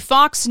the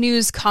Fox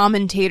News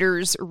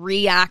commentators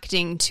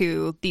reacting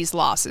to these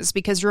losses.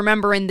 Because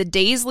remember, in the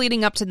days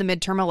leading up to the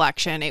midterm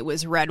election, it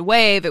was red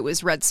wave, it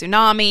was red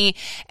tsunami,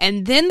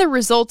 and then the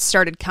results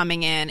started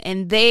coming in,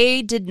 and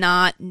they did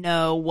not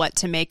know what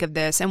to make of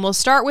this. And we'll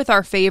start with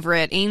our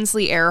favorite,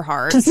 Ainsley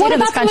Earhart. What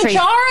about the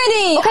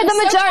majority? Okay,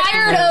 the majority.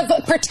 I'm tired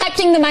of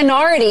protecting the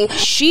minority.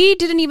 She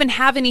didn't even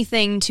have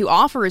anything to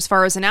offer as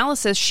far as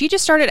analysis. She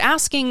just started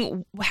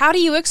asking, how do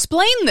you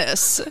explain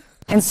this?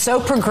 And so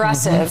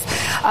progressive.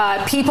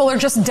 People are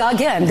just dug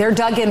in. They're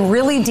dug in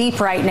really deep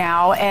right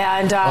now.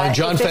 And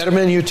John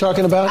Fetterman, you're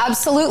talking about?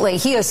 Absolutely.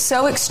 He is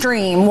so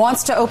extreme,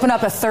 wants to open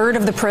up 1/3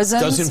 of the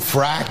prisons. Doesn't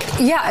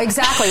frack? Yeah,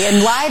 exactly.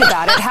 And lied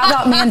about it. How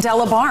about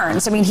Mandela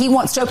Barnes? I mean, he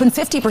wants to open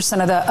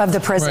 50% of the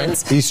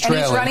prisons. Right. He's trailing.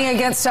 And he's running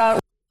against...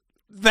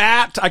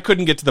 That, I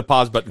couldn't get to the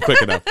pause button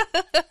quick enough.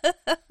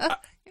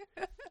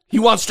 He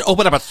wants to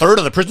open up 1/3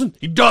 of the prison?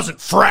 He doesn't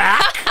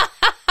frack?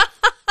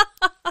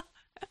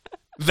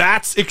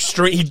 That's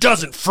extreme. He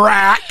doesn't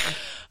frack.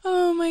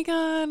 Oh my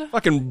God.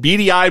 Fucking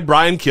beady-eyed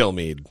Brian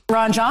Kilmeade.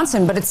 Ron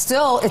Johnson, but it's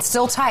still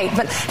tight.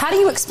 But how do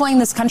you explain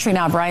this country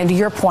now, Brian, to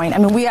your point? I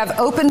mean, we have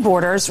open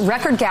borders,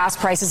 record gas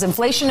prices,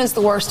 inflation is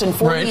the worst in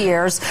 40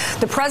 years.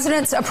 The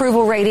president's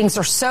approval ratings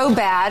are so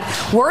bad,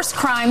 worst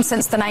crime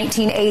since the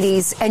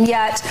 1980s. And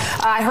yet,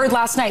 I heard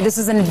last night, this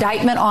is an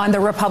indictment on the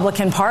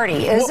Republican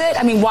Party. Is it?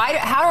 I mean,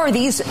 how are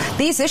these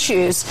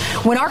issues,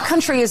 when our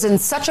country is in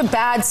such a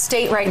bad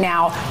state right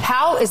now,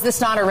 how is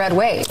this not a red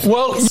wave?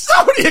 Well,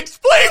 somebody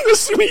explain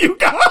this to me. me, you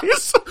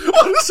guys.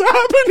 What is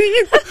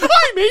happening?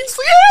 I'm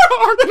Ainsley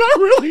Earhart, and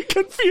I'm really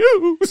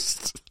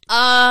confused.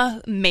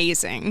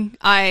 Amazing.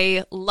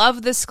 I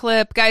love this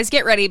clip. Guys,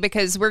 get ready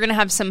because we're going to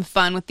have some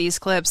fun with these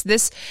clips.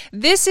 This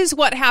is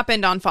what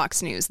happened on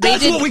Fox News.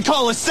 That's what we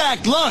call a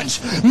sacked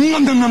lunch.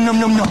 Nom, nom, nom, nom,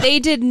 nom, nom. They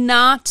did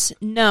not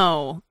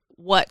know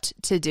what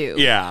to do.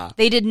 Yeah.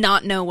 They did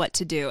not know what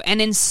to do.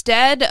 And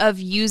instead of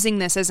using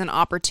this as an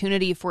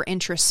opportunity for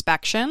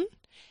introspection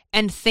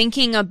and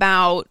thinking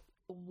about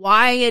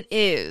why it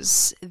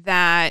is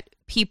that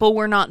people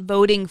were not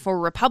voting for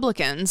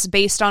Republicans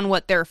based on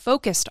what they're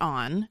focused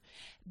on,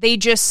 they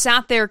just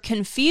sat there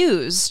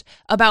confused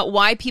about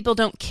why people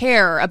don't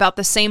care about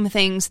the same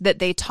things that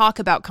they talk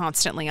about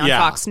constantly on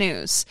Fox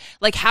News.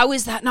 Like, how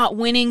is that not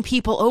winning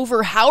people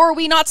over? How are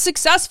we not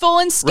successful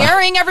in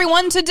scaring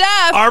everyone to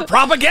death? Our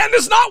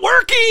propaganda's not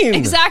working.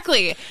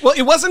 Exactly. Well,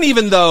 it wasn't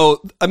even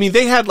though, I mean,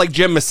 they had like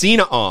Jim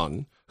Messina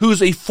on,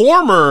 who's a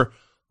former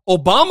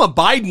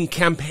Obama-Biden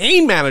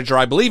campaign manager,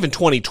 I believe, in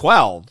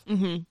 2012.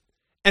 Mm-hmm.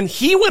 And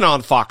he went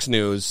on Fox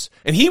News,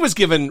 and he was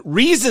given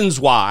reasons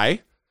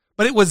why,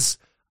 but it was...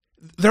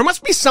 There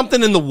must be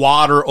something in the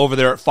water over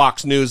there at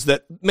Fox News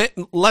that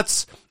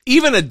lets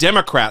even a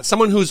Democrat,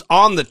 someone who's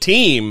on the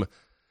team,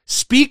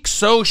 speak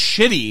so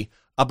shitty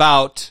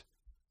about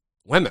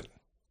women.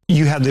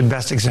 You had the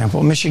best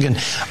example. Michigan,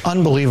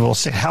 unbelievable.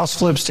 State House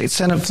flips, state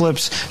Senate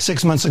flips.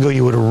 6 months ago,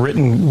 you would have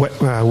written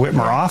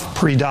Whitmer off,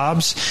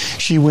 pre-Dobbs.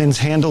 She wins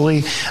handily.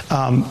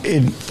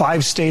 In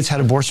 5 states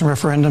had abortion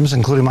referendums,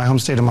 including my home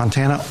state of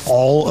Montana.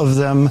 All of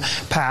them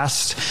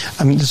passed.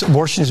 I mean, this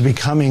abortion is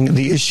becoming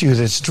the issue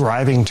that's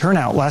driving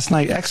turnout. Last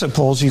night, exit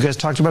polls, you guys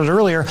talked about it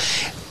earlier,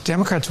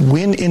 Democrats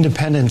win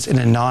independents in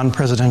a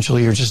non-presidential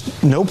year.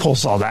 Just no poll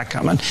saw that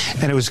coming.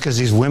 And it was because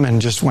these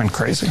women just went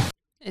crazy.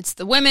 It's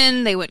the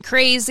women, they went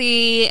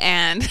crazy,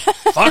 and...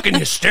 Fucking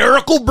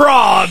hysterical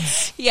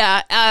broads!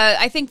 Yeah,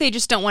 I think they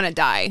just don't want to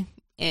die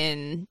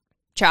in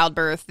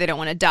childbirth. They don't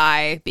want to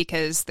die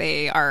because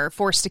they are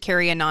forced to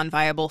carry a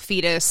non-viable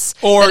fetus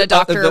or that a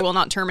doctor will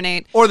not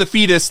terminate. Or the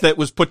fetus that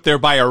was put there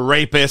by a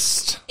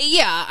rapist.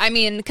 Yeah, I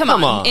mean, come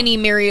on. Any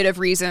myriad of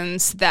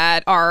reasons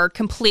that are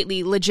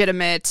completely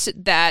legitimate,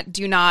 that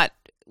do not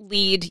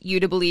lead you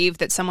to believe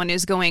that someone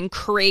is going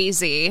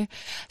crazy.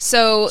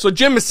 So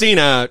Jim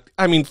Messina,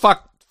 I mean,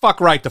 fuck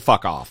right to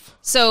fuck off.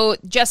 So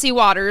Jesse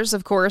Waters,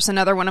 of course,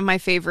 another one of my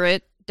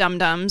favorite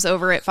dum-dums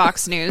over at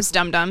Fox News.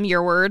 Dum-dum,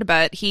 your word,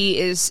 but he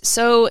is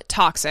so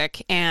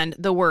toxic and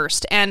the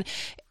worst. And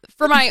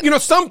for my...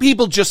 some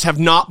people just have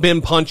not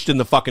been punched in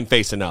the fucking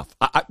face enough.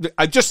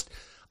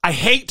 I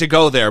hate to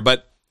go there,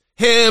 but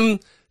him...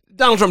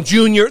 Donald Trump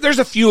Jr., there's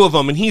a few of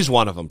them, and he's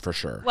one of them for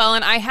sure. Well,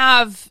 and I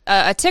have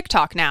a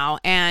TikTok now,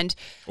 and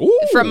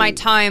from my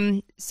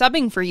time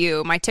subbing for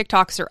you, my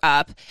TikToks are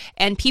up,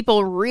 and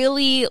people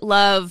really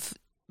love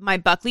my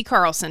Buckley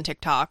Carlson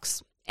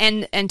TikToks.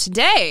 And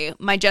today,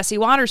 my Jesse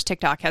Waters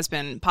TikTok has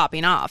been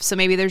popping off. So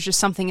maybe there's just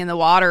something in the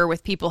water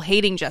with people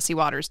hating Jesse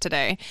Waters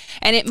today.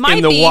 And it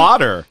might be...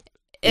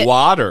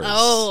 Waters.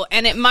 Oh,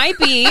 and it might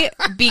be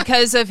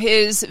because of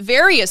his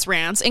various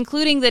rants,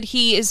 including that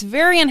he is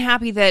very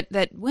unhappy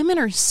that women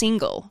are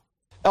single.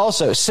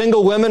 Also,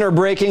 single women are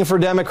breaking for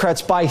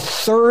Democrats by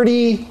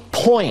 30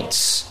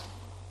 points.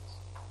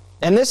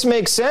 And this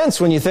makes sense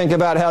when you think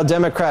about how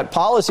Democrat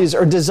policies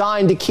are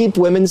designed to keep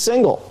women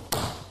single.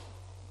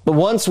 But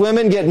once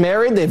women get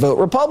married, they vote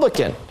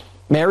Republican.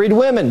 Married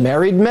women,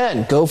 married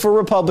men go for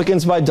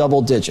Republicans by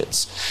double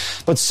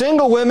digits. But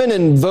single women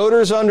and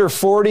voters under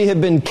 40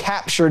 have been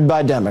captured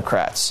by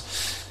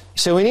Democrats.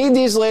 So we need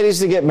these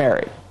ladies to get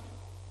married.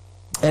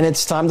 And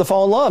it's time to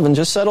fall in love and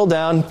just settle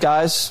down.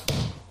 Guys,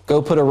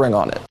 go put a ring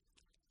on it.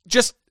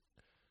 Just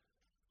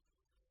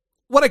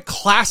what a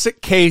classic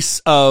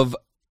case of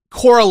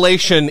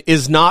correlation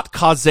is not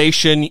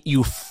causation,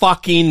 you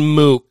fucking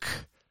mook.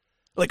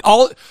 Like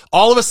all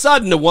of a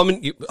sudden,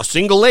 a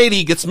single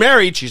lady gets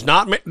married. She's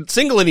not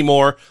single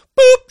anymore.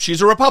 Boop,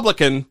 she's a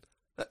Republican.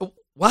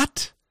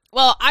 What?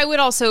 Well, I would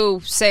also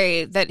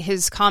say that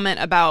his comment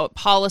about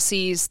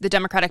policies, the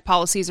Democratic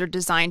policies are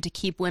designed to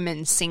keep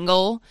women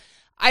single.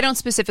 I don't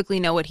specifically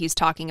know what he's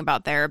talking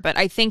about there, but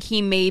I think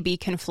he may be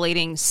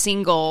conflating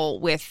single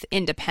with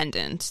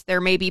independent.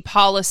 There may be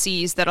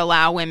policies that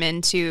allow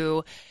women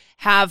to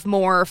have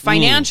more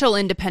financial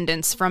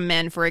independence from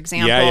men, for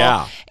example.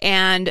 Yeah.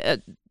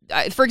 And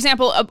for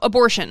example,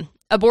 abortion.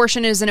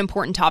 Abortion is an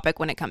important topic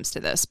when it comes to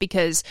this,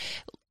 because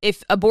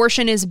if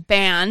abortion is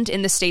banned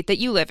in the state that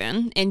you live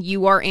in and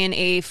you are in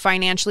a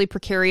financially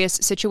precarious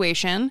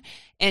situation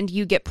and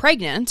you get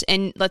pregnant,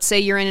 and let's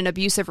say you're in an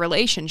abusive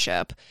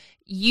relationship,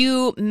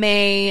 you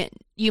may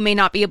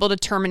not be able to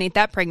terminate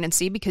that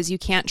pregnancy because you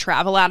can't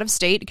travel out of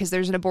state because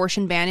there's an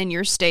abortion ban in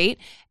your state,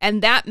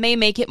 and that may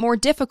make it more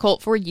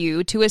difficult for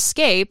you to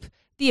escape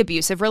the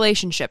abusive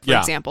relationship, for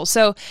example.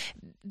 So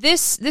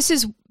this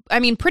is, I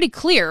mean, pretty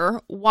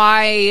clear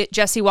why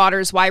Jesse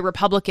Waters, why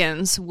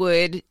Republicans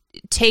would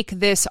take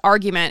this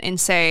argument and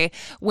say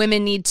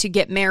women need to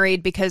get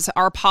married because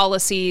our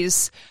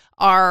policies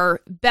are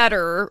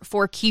better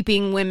for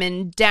keeping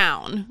women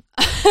down.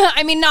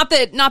 I mean, not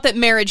that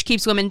marriage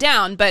keeps women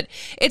down, but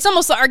it's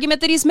almost the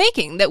argument that he's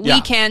making, that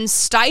we can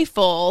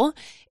stifle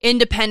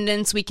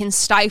independence, we can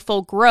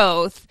stifle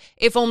growth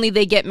if only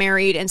they get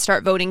married and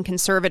start voting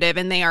conservative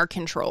and they are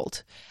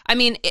controlled. I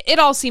mean, it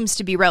all seems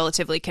to be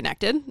relatively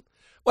connected.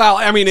 Well,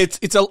 I mean,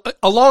 it's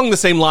along the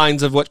same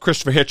lines of what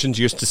Christopher Hitchens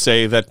used to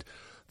say, that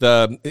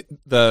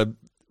the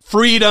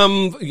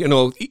freedom,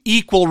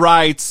 equal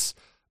rights,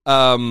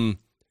 the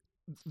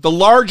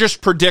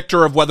largest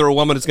predictor of whether a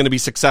woman is going to be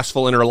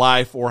successful in her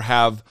life or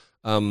have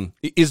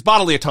is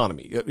bodily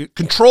autonomy,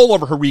 control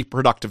over her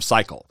reproductive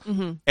cycle.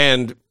 Mm-hmm.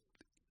 And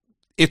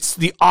it's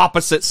the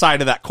opposite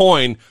side of that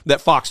coin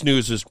that Fox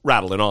News is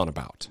rattling on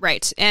about.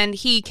 Right. And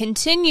he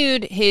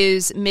continued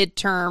his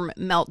midterm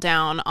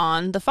meltdown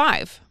on the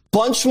 5.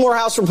 Bunch more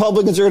House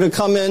Republicans are going to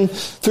come in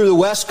through the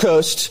West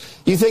Coast.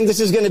 You think this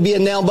is going to be a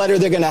nail biter?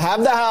 They're going to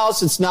have the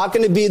House. It's not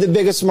going to be the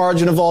biggest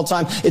margin of all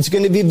time. It's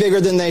going to be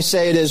bigger than they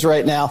say it is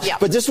right now. Yeah.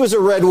 But this was a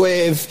red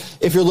wave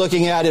if you're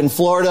looking at in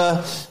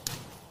Florida.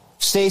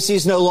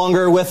 Stacey's no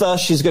longer with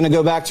us. She's going to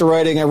go back to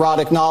writing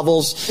erotic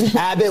novels.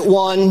 Abbott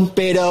won.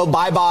 Beto,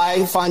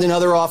 bye-bye. Find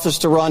another office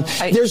to run.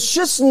 There's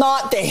just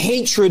not the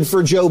hatred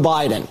for Joe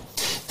Biden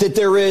that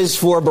there is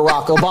for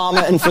Barack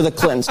Obama and for the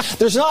Clintons.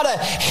 There's not a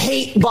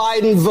hate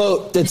Biden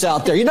vote that's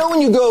out there. When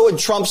you go with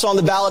Trump's on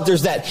the ballot,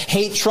 there's that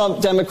hate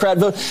Trump Democrat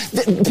vote.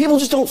 People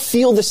just don't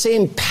feel the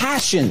same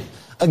passion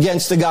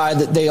against the guy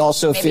that they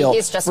also feel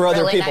he's just for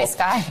other really people. Nice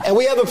guy. And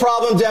we have a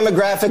problem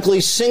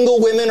demographically.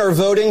 Single women are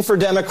voting for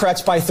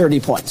Democrats by 30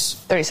 points.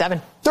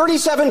 37.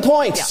 37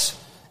 points.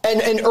 Yeah.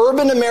 And in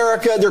urban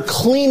America, they're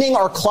cleaning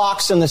our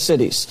clocks in the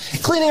cities.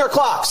 Cleaning our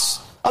clocks.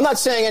 I'm not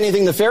saying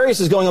anything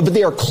nefarious is going on, but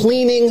they are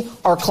cleaning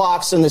our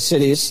clocks in the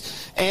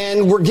cities,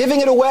 and we're giving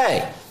it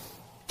away.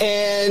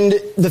 And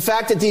the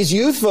fact that these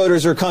youth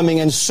voters are coming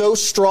in so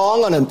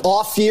strong on an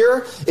off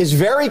year is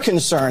very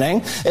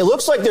concerning. It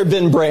looks like they've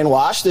been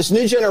brainwashed. This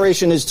new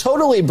generation is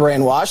totally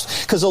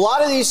brainwashed because a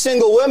lot of these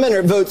single women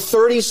who vote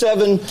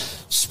 37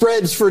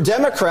 spreads for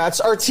Democrats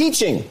are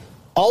teaching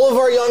all of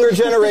our younger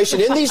generation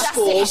in these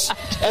schools,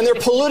 and they're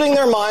polluting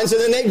their minds,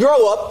 and then they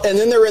grow up, and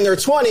then they're in their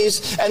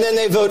 20s, and then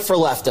they vote for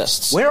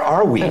leftists. Where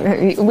are we?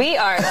 We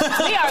are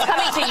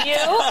coming to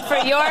you for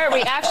your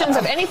reactions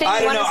of anything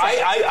you want to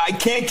say. I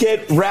can't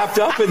get wrapped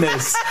up in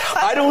this.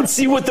 I don't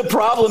see what the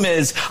problem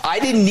is. I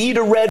didn't need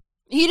a red.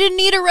 He didn't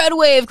need a red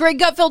wave. Greg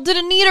Gutfeld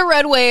didn't need a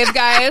red wave,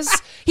 guys.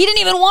 He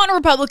didn't even want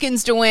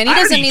Republicans to win. He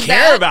doesn't need that. I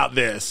already care about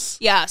this.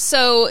 Yeah,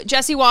 so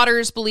Jesse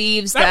Waters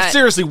believes that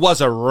seriously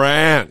was a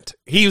rant.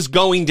 He was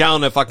going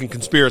down a fucking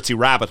conspiracy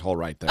rabbit hole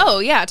right there. Oh,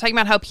 yeah, talking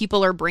about how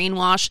people are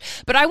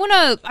brainwashed. But I want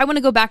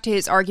to go back to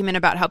his argument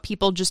about how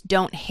people just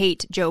don't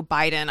hate Joe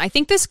Biden. I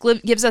think this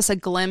gives us a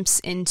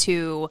glimpse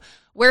into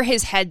where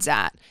his head's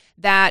at.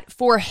 That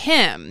for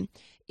him,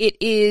 it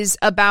is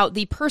about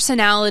the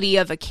personality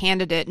of a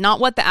candidate, not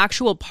what the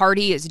actual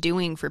party is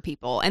doing for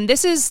people. And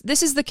this is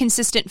the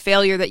consistent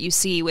failure that you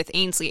see with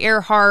Ainsley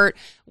Earhart,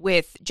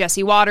 with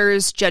Jesse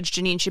Waters, Judge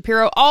Jeanine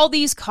Shapiro. All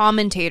these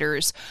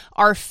commentators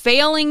are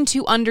failing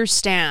to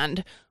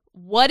understand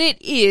what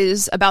it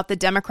is about the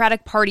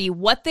Democratic Party,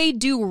 what they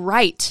do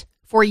right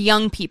for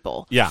young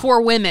people,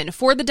 for women,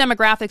 for the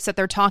demographics that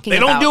they're talking about.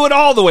 They don't do it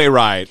all the way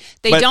right.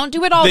 They don't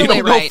do it all the way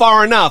right. They don't go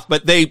far enough,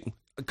 but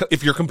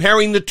if you're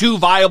comparing the two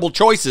viable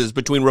choices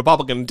between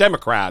Republican and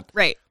Democrat,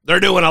 right,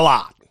 they're doing a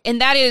lot. And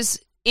that is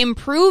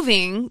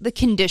improving the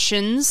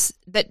conditions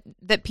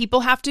that people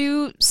have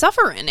to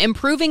suffer in,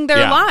 improving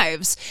their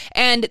lives.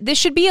 And this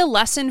should be a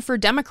lesson for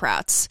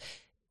Democrats.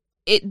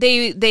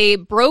 They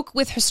broke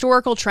with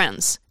historical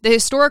trends. The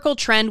historical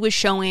trend was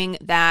showing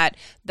that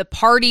the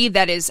party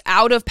that is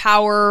out of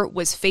power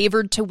was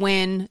favored to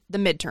win the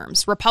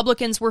midterms.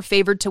 Republicans were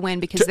favored to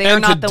win because they are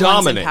not the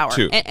ones in power.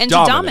 And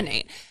to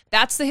dominate.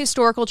 That's the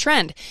historical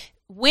trend.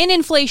 When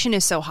inflation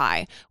is so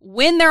high,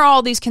 when there are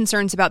all these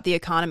concerns about the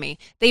economy,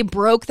 they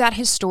broke that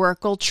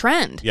historical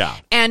trend. Yeah.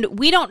 And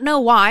we don't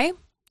know why.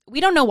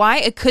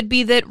 It could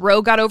be that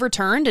Roe got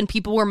overturned and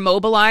people were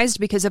mobilized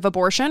because of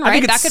abortion, right? I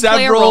think that it's could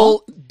play a role.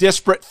 Several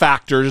disparate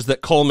factors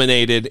that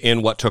culminated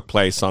in what took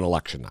place on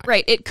election night.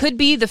 Right. It could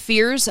be the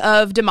fears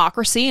of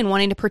democracy and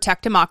wanting to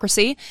protect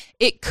democracy.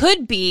 It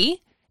could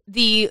be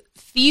the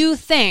few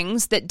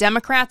things that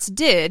Democrats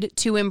did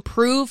to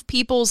improve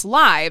people's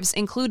lives,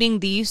 including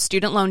the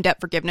student loan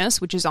debt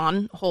forgiveness, which is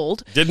on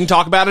hold. Didn't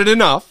talk about it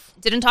enough.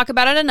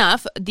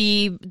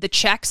 The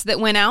checks that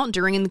went out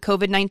during the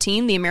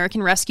COVID-19, the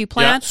American Rescue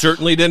Plan. Yeah,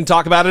 certainly didn't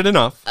talk about it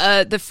enough.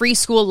 The free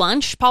school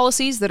lunch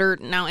policies that are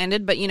now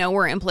ended, but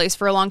were in place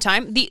for a long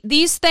time.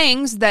 These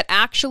things that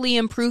actually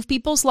improve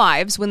people's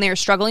lives when they are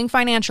struggling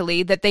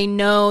financially, that they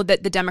know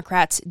that the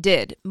Democrats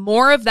did.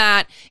 More of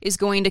that is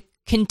going to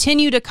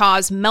continue to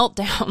cause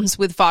meltdowns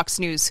with Fox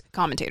News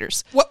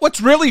commentators.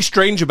 What's really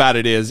strange about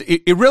it is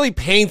it really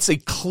paints a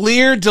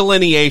clear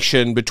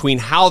delineation between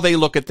how they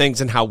look at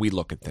things and how we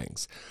look at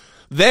things.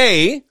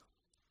 They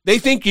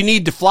think you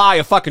need to fly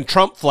a fucking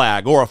Trump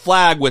flag or a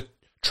flag with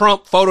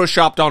Trump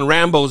photoshopped on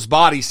Rambo's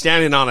body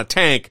standing on a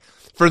tank.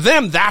 For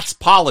them, that's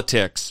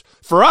politics.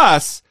 For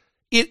us,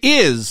 it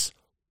is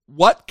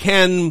what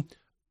can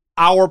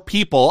our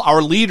people,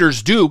 our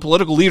leaders do,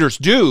 political leaders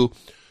do,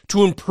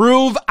 to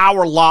improve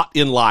our lot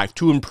in life,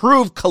 to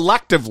improve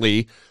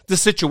collectively the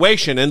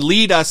situation and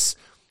lead us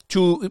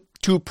to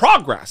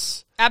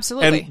progress.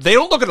 Absolutely. And they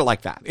don't look at it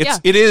like that.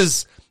 It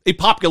is a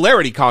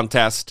popularity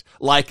contest,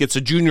 like it's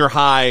a junior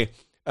high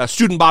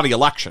student body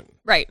election.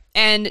 Right.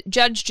 And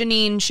Judge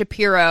Jeanine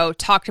Shapiro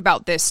talked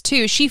about this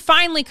too. She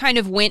finally kind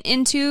of went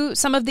into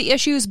some of the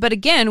issues, but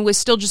again, was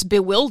still just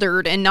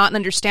bewildered and not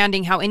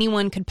understanding how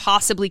anyone could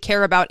possibly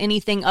care about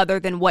anything other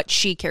than what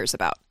she cares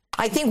about.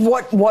 I think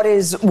what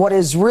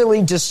is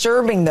really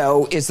disturbing,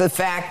 though, is the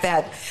fact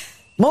that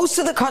most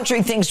of the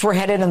country thinks we're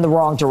headed in the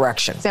wrong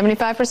direction.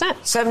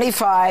 75%.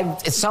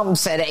 75, some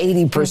said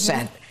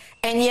 80%.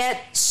 And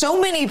yet so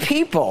many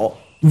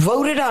people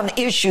voted on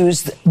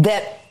issues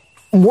that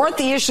weren't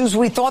the issues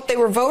we thought they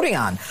were voting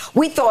on.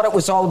 We thought it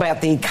was all about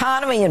the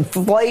economy,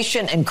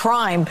 inflation, and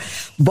crime.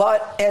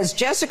 But as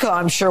Jessica,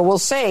 I'm sure, will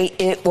say,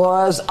 it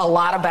was a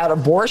lot about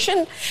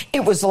abortion.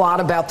 It was a lot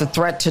about the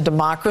threat to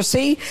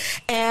democracy.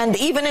 And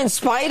even in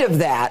spite of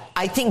that,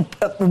 I think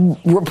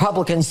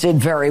Republicans did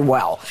very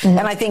well. And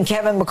I think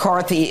Kevin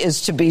McCarthy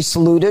is to be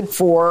saluted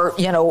for,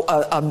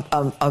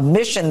 a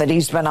mission that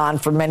he's been on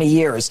for many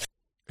years.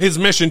 His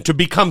mission to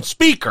become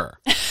speaker.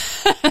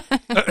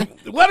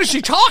 What is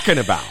she talking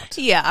about?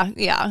 Yeah.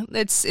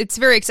 It's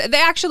very exciting.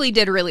 They actually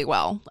did really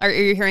well. Are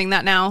you hearing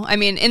that now? I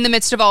mean, in the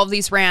midst of all of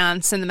these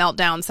rants and the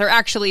meltdowns, they're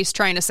actually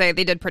trying to say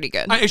they did pretty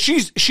good.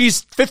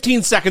 She's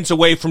 15 seconds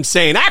away from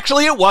saying,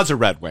 actually, it was a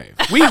red wave.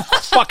 We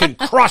fucking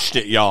crushed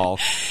it, y'all.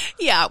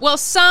 Yeah, well,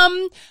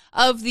 some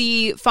of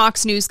the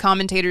Fox News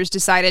commentators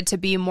decided to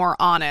be more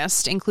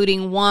honest,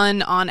 including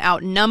one on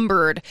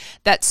Outnumbered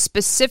that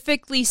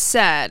specifically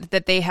said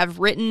that they have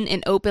written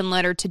an open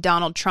letter to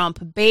Donald Trump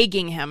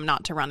begging him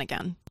not to run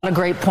again.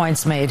 Great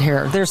points made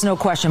here. There's no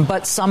question.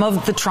 But some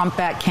of the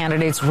Trump-backed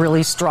candidates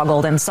really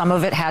struggled, and some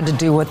of it had to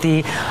do with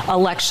the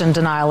election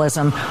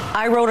denialism.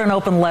 I wrote an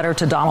open letter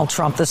to Donald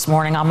Trump this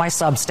morning on my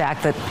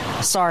Substack that,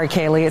 sorry,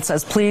 Kaylee, it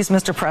says, please,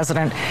 Mr.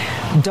 President,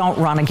 don't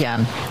run again.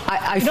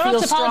 You don't have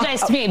to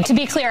apologize to me. To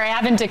be clear, I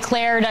haven't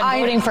declared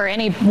I'm voting for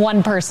any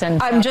one person.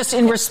 So. I'm just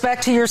in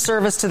respect to your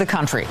service to the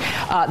country.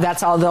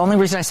 That's all. The only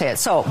reason I say it.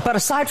 But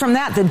aside from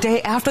that, the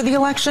day after the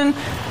election,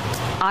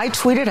 I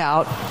tweeted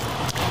out,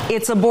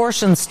 it's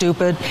abortion,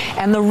 stupid.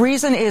 And the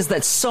reason is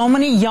that so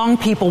many young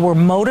people were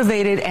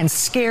motivated and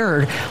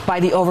scared by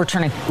the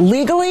overturning.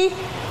 Legally,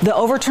 the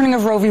overturning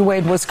of Roe v.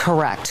 Wade was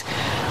correct.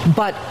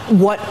 But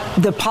what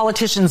the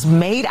politicians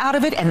made out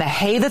of it and the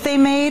hay that they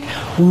made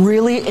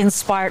really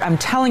inspired, I'm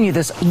telling you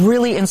this,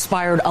 really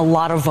inspired a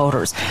lot of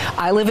voters.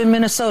 I live in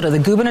Minnesota. The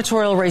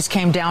gubernatorial race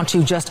came down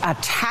to just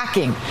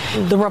attacking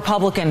the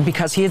Republican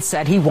because he had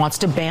said he wants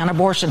to ban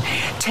abortion.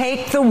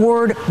 Take the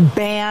word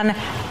ban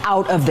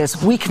out of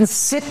this. We can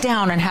sit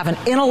down and have an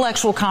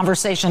intellectual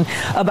conversation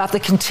about the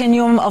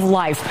continuum of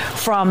life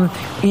from,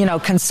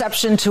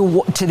 conception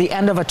to the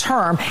end of a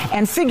term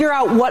and figure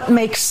out what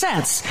makes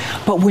sense.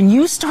 But when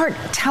you start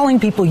telling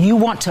people you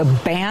want to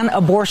ban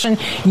abortion,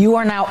 you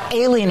are now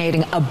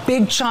alienating a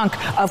big chunk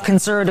of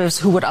conservatives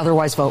who would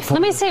otherwise vote for it.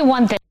 Let me say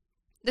one thing.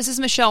 This is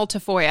Michelle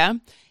Tafoya,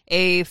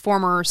 a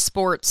former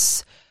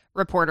sports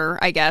reporter,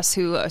 I guess,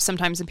 who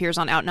sometimes appears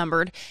on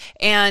Outnumbered.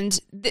 And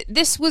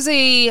this was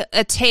a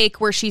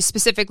take where she's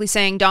specifically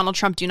saying, Donald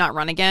Trump, do not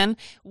run again.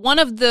 One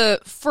of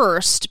the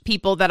first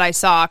people that I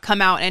saw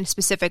come out and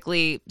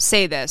specifically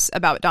say this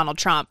about Donald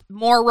Trump.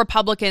 More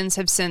Republicans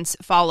have since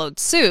followed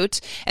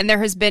suit, and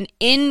there has been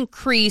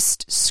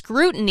increased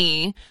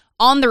scrutiny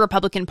on the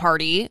Republican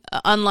Party,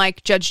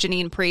 unlike Judge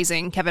Jeanine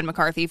praising Kevin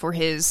McCarthy for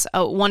his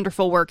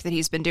wonderful work that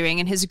he's been doing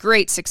and his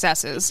great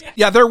successes.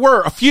 Yeah, there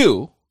were a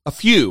few,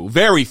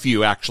 very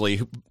few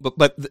actually,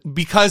 but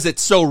because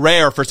it's so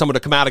rare for someone to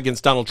come out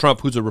against Donald Trump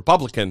who's a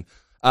Republican,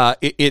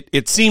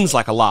 it seems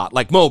like a lot.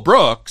 Like Mo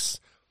Brooks,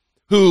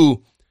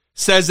 who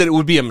says that it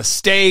would be a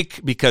mistake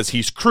because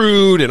he's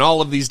crude and all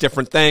of these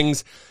different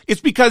things.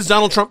 It's because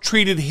Donald Trump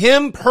treated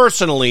him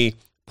personally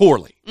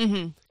poorly.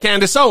 Mm-hmm.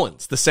 Candace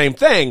Owens, the same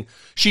thing.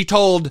 She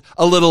told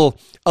a little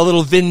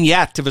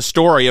vignette of a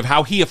story of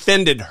how he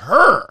offended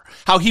her,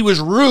 how he was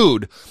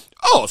rude.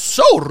 Oh,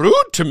 so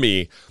rude to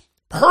me.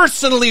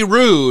 Personally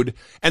rude,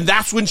 and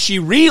that's when she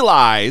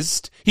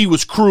realized he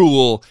was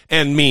cruel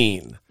and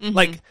mean. Mm-hmm.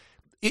 Like,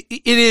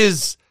 it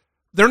is,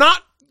 they're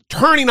not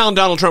turning on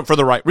Donald Trump for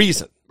the right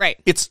reason. Right.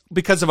 It's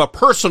because of a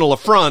personal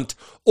affront,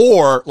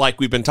 or,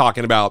 like we've been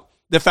talking about,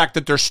 the fact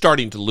that they're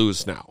starting to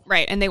lose now.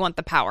 Right, and they want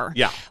the power.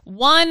 Yeah.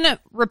 One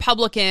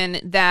Republican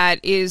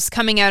that is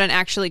coming out and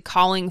actually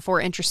calling for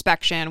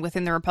introspection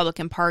within the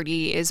Republican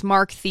Party is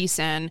Mark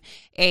Thiessen,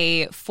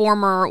 a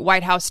former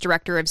White House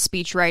director of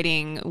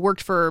speechwriting,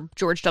 worked for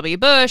George W.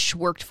 Bush,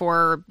 worked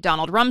for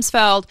Donald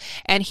Rumsfeld,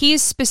 and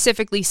he's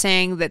specifically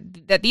saying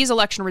that these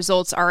election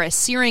results are a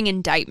searing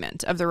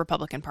indictment of the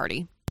Republican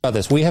Party. About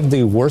this, we have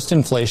the worst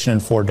inflation in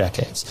 4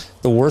 decades,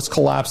 the worst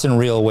collapse in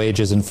real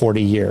wages in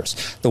 40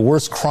 years, the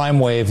worst crime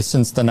wave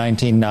since the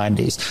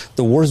 1990s,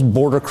 the worst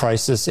border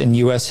crisis in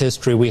U.S.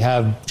 history. We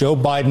have Joe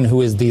Biden,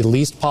 who is the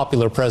least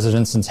popular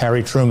president since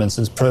Harry Truman,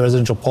 since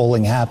presidential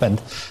polling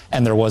happened,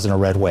 and there wasn't a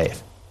red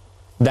wave.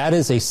 That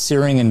is a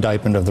searing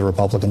indictment of the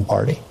Republican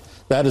Party.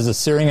 That is a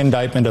searing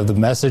indictment of the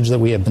message that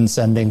we have been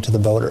sending to the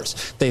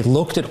voters. They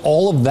looked at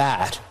all of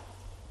that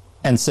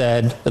and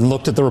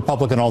looked at the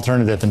Republican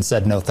alternative and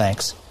said, no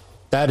thanks.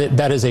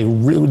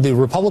 The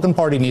Republican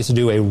Party needs to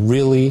do a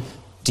really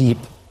deep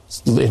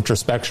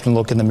introspection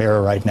look in the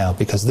mirror right now,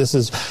 because this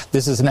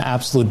is an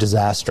absolute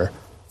disaster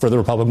for the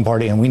Republican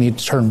Party, and we need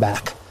to turn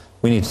back.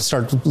 We need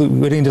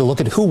to look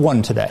at who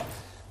won today.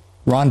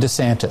 Ron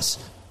DeSantis,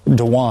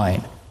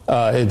 DeWine,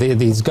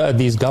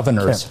 these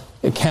governors,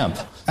 Kemp,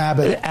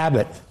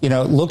 Abbott.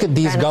 Look at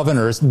these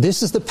governors.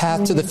 This is the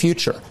path to the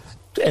future.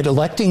 At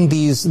electing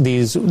these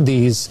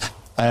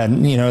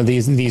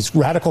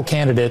radical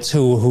candidates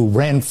who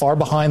ran far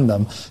behind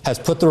them has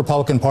put the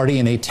Republican Party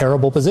in a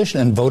terrible position,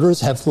 and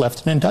voters have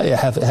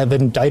have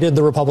indicted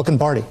the Republican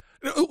Party.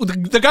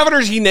 The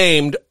governors he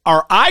named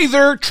are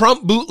either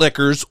Trump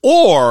bootlickers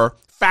or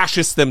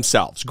fascists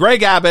themselves.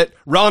 Greg Abbott,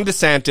 Ron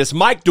DeSantis,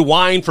 Mike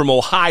DeWine from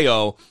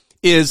Ohio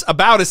is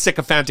about as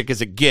sycophantic as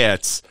it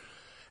gets.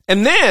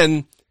 And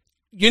then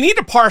you need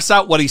to parse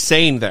out what he's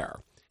saying there.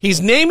 He's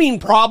naming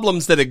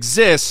problems that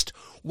exist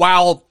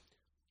while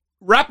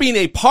repping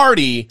a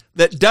party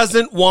that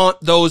doesn't want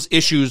those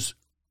issues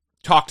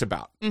talked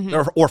about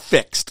or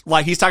fixed.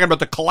 Like he's talking about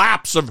the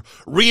collapse of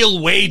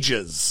real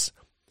wages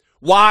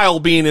while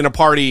being in a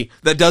party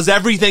that does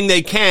everything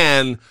they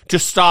can to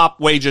stop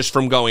wages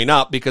from going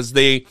up because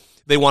they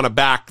want to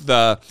back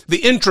the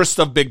interest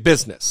of big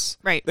business.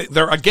 Right.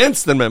 They're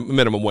against the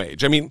minimum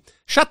wage. I mean,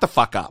 shut the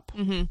fuck up.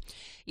 Mm-hmm.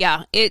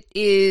 Yeah, it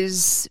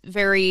is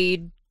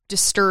very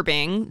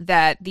disturbing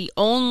that the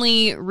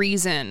only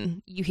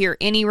reason you hear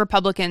any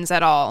Republicans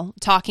at all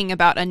talking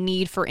about a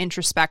need for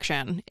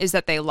introspection is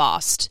that they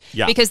lost.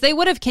 Yeah. Because they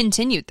would have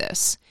continued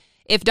this.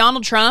 If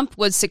Donald Trump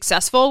was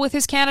successful with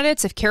his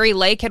candidates, if Kari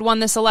Lake had won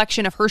this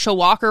election, if Herschel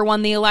Walker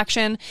won the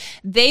election,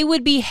 they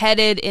would be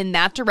headed in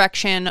that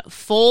direction,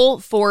 full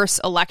force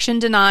election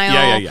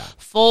denial,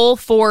 full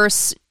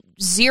force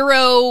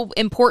zero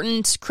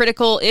important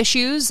critical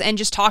issues, and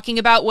just talking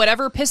about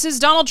whatever pisses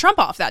Donald Trump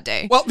off that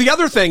day. Well, the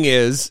other thing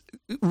is,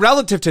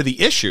 relative to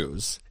the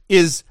issues,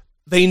 is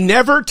they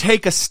never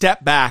take a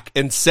step back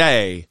and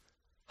say,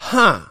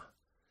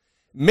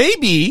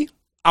 maybe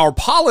our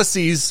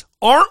policies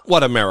aren't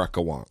what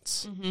America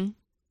wants. Mm-hmm.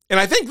 And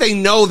I think they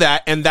know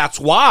that, and that's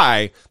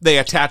why they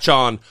attach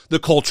on the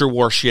culture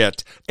war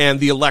shit and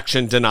the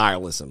election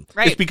denialism.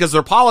 Right. It's because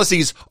their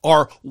policies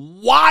are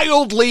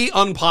wildly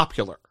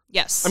unpopular.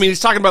 Yes. I mean, he's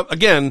talking about,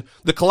 again,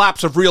 the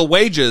collapse of real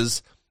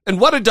wages.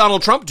 And what did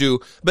Donald Trump do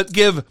but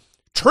give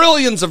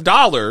trillions of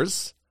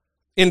dollars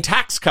in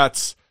tax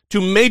cuts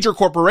to major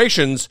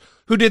corporations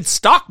who did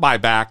stock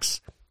buybacks?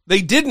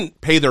 They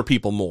didn't pay their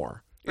people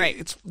more. Right.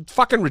 It's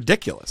fucking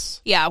ridiculous.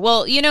 Yeah,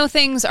 well,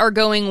 things are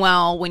going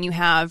well when you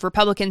have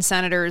Republican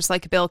senators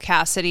like Bill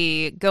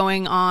Cassidy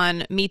going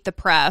on Meet the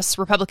Press,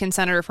 Republican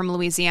senator from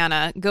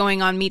Louisiana,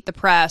 going on Meet the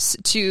Press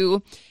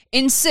to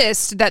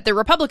insist that the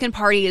Republican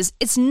Party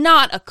it's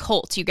not a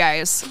cult, you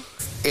guys.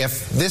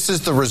 If this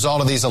is the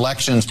result of these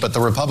elections, but the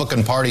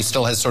Republican Party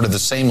still has sort of the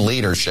same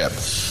leadership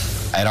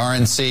at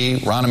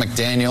RNC, Ronna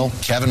McDaniel,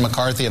 Kevin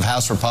McCarthy of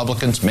House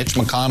Republicans, Mitch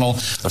McConnell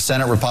of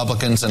Senate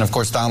Republicans, and of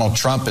course Donald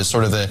Trump is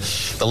sort of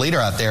the leader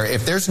out there.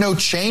 If there's no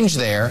change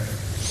there,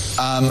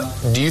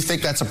 do you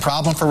think that's a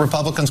problem for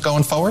Republicans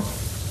going forward?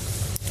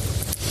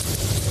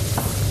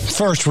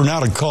 First, we're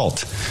not a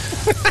cult.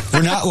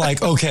 We're not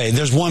like, okay,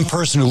 there's one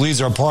person who leads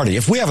our party.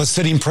 If we have a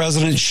sitting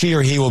president, she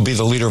or he will be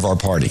the leader of our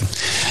party.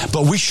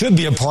 But we should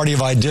be a party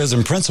of ideas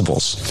and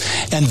principles.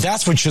 And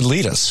that's what should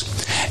lead us.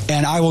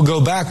 And I will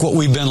go back. What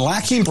we've been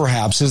lacking,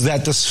 perhaps, is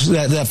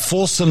that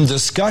fulsome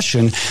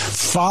discussion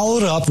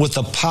followed up with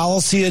the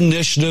policy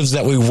initiatives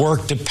that we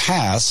work to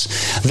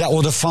pass that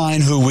will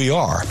define who we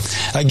are.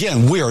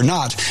 Again, we are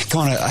not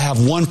going to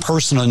have one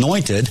person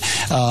anointed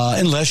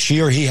unless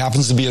she or he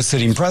happens to be a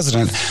sitting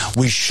president.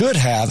 We should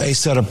have a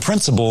set of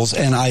principles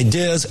and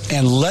ideas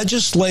and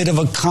legislative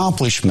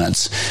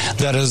accomplishments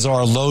that is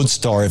our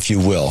lodestar, if you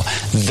will.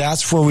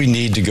 That's where we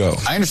need to go.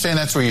 I understand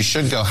that's where you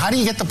should go. How do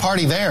you get the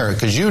party there?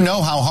 Because you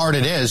know how hard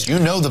it is. You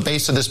know the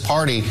base of this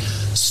party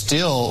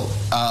still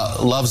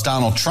loves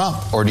Donald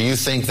Trump. Or do you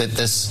think that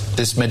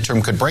this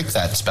midterm could break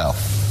that spell?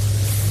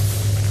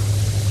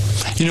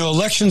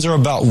 Elections are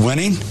about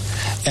winning.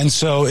 And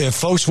so if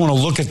folks want to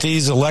look at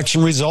these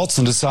election results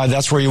and decide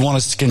that's where you want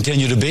us to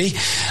continue to be,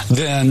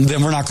 then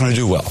we're not going to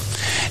do well.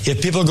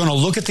 If people are going to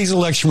look at these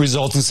election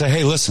results and say,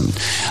 hey, listen,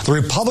 the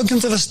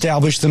Republicans have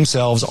established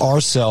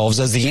ourselves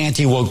as the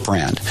anti-woke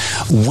brand.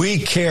 We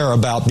care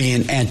about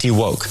being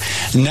anti-woke.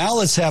 Now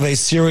let's have a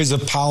series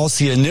of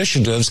policy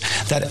initiatives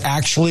that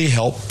actually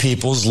help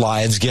people's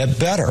lives get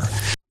better.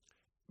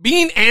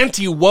 being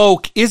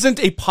anti-woke isn't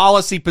a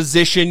policy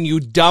position, you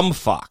dumb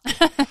fuck.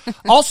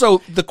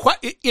 Also,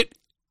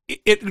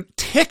 it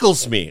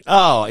tickles me.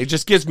 Oh, it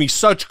just gives me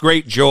such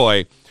great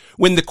joy.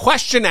 When the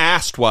question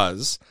asked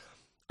was,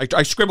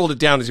 I scribbled it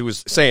down as he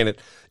was saying it,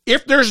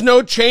 if there's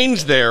no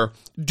change there,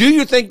 do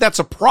you think that's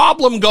a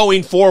problem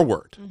going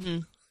forward? Mm-hmm.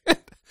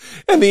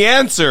 And the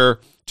answer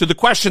to the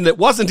question that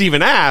wasn't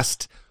even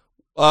asked,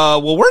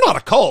 well, we're not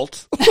a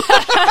cult.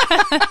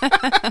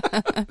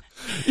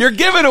 You're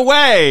giving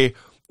away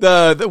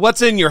the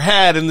what's in your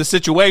head in the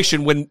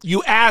situation when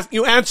you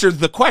answered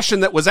the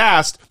question that was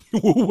asked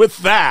with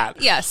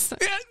that. Yes.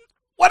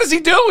 What is he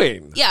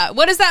doing? Yeah,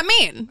 what does that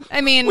mean?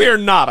 I mean, we're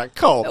not a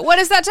cult. What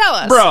does that tell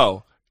us?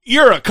 Bro,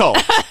 you're a cult.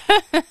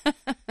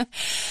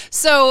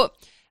 So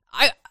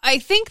I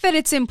think that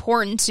it's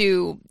important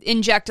to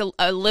inject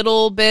a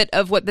little bit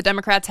of what the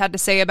Democrats had to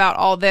say about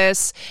all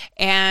this.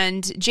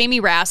 And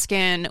Jamie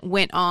Raskin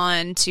went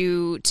on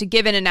to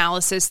give an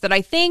analysis that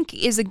I think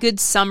is a good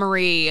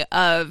summary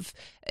of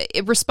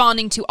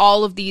responding to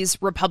all of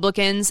these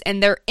Republicans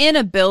and their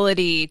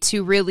inability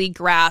to really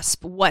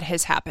grasp what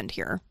has happened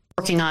here.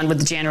 Working on with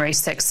the January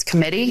 6th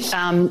committee.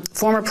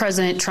 Former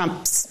President Trump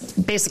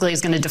basically is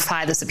going to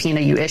defy the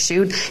subpoena you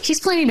issued. He's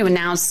planning to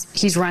announce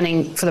he's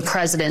running for the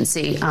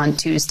presidency on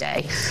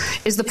Tuesday.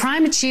 Is the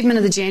prime achievement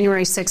of the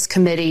January 6th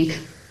committee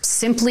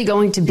simply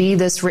going to be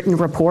this written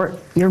report?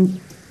 You're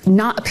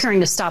not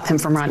appearing to stop him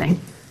from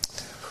running.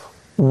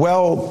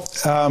 Well,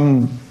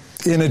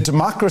 in a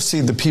democracy,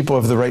 the people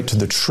have the right to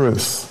the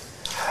truth.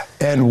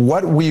 And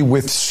what we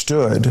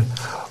withstood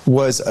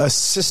was a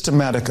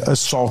systematic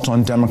assault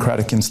on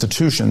democratic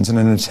institutions in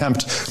an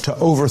attempt to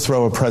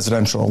overthrow a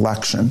presidential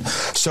election.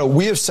 So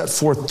we have set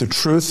forth the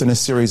truth in a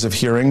series of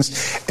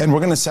hearings, and we're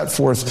going to set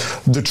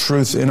forth the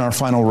truth in our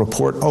final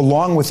report,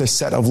 along with a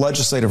set of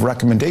legislative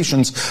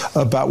recommendations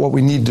about what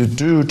we need to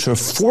do to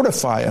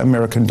fortify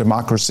American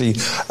democracy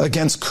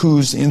against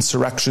coups,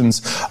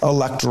 insurrections,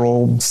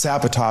 electoral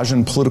sabotage,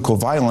 and political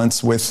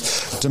violence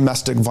with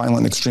domestic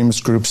violent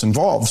extremist groups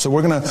involved. So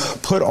we're going to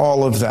put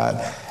all of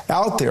that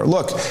out there.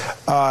 Look,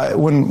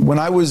 when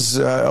I was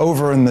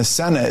over in the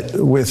Senate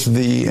with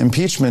the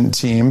impeachment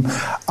team,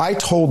 I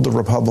told the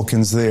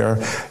Republicans there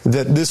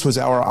that this was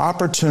our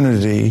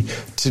opportunity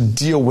to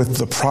deal with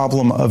the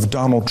problem of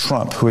Donald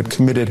Trump, who had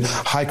committed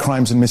high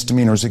crimes and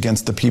misdemeanors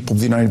against the people of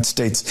the United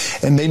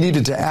States. And they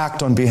needed to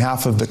act on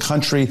behalf of the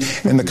country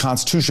and the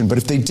Constitution. But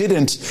if they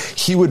didn't,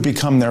 he would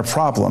become their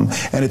problem.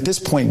 And at this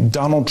point,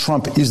 Donald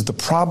Trump is the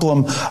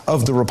problem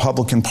of the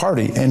Republican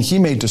Party, and he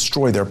may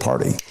destroy their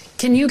party.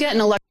 Can you get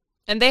an election?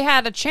 And they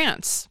had a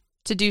chance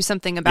to do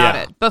something about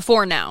it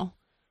before now.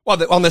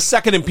 Well, on the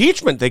second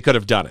impeachment, they could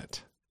have done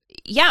it.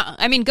 Yeah.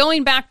 I mean,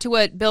 going back to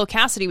what Bill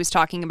Cassidy was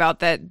talking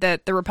about, that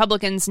the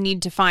Republicans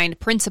need to find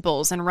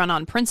principles and run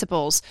on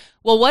principles.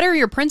 Well, what are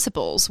your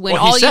principles? When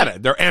he said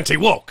it. They're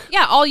anti-woke.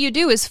 Yeah. All you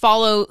do is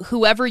follow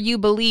whoever you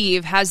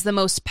believe has the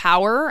most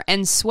power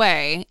and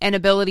sway and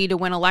ability to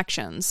win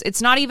elections.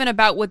 It's not even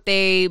about what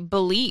they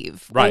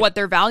believe or what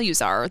their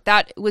values are.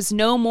 That was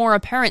no more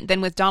apparent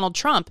than with Donald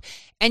Trump.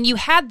 And you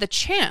had the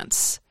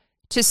chance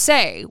to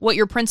say what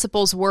your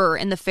principles were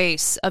in the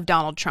face of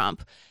Donald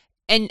Trump.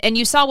 And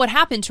you saw what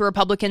happened to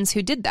Republicans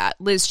who did that.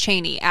 Liz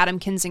Cheney, Adam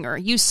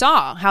Kinzinger. You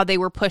saw how they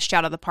were pushed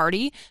out of the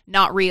party,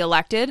 not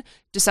reelected,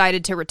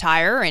 decided to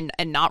retire and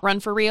not run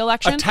for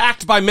reelection.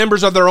 Attacked by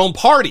members of their own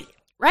party.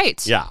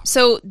 Right. Yeah.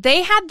 So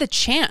they had the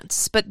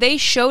chance, but they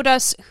showed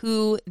us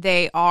who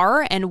they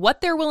are and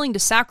what they're willing to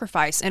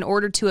sacrifice in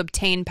order to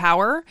obtain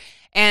power.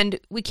 And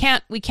we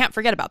can't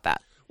forget about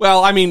that.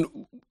 Well, I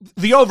mean,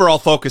 the overall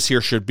focus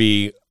here should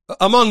be,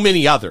 among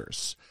many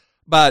others,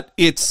 but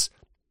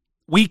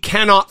we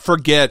cannot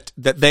forget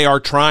that they are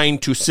trying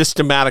to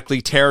systematically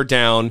tear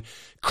down,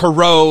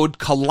 corrode,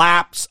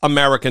 collapse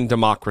American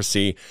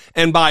democracy,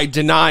 and by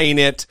denying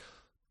it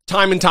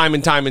time and time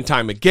and time and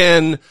time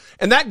again.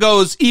 And that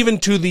goes even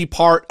to the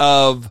part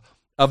of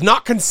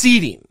not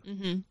conceding.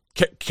 Mm-hmm.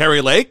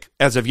 Carrie Lake,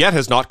 as of yet,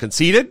 has not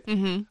conceded.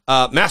 Mm-hmm.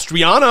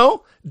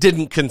 Mastriano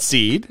didn't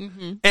concede.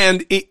 Mm-hmm.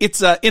 And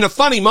it's in a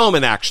funny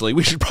moment, actually.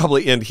 We should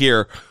probably end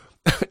here.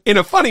 In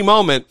a funny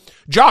moment,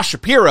 Josh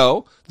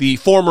Shapiro, the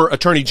former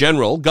Attorney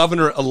General,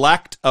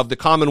 governor-elect of the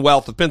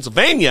Commonwealth of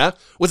Pennsylvania,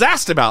 was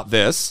asked about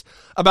this,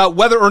 about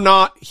whether or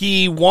not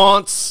he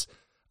wants,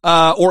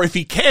 or if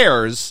he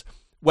cares,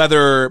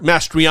 whether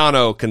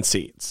Mastriano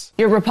concedes.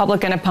 Your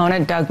Republican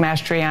opponent, Doug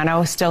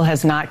Mastriano, still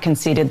has not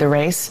conceded the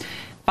race.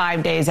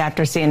 5 days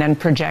after CNN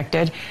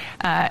projected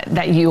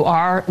that you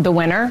are the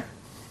winner.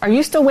 Are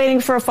you still waiting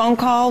for a phone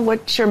call?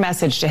 What's your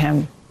message to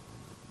him?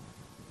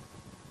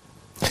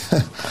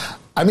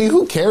 I mean,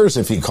 who cares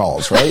if he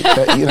calls, right?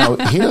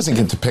 He doesn't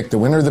get to pick the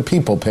winner. The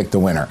people pick the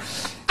winner.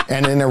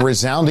 And in a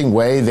resounding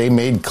way, they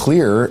made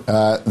clear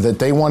that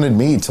they wanted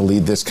me to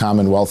lead this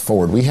Commonwealth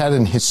forward. We had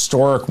an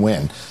historic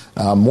win,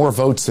 more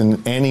votes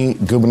than any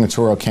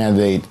gubernatorial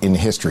candidate in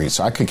history.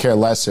 So I could care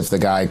less if the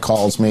guy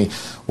calls me.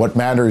 What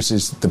matters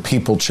is the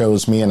people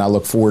chose me, and I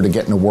look forward to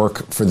getting to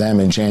work for them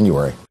in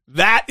January.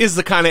 That is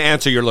the kind of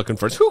answer you're looking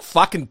for. Who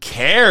fucking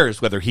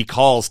cares whether he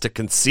calls to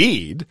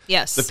concede?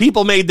 Yes. The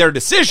people made their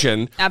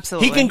decision.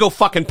 Absolutely. He can go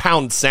fucking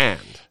pound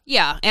sand.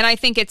 Yeah, and I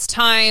think it's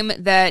time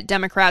that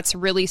Democrats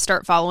really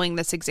start following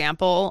this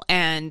example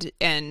and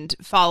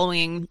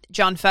following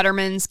John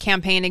Fetterman's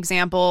campaign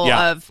example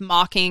of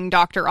mocking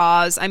Dr.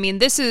 Oz. I mean,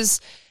 this is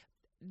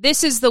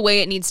the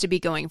way it needs to be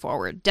going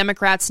forward.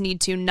 Democrats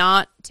need to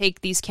not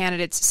take these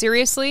candidates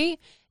seriously,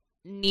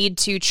 need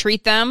to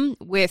treat them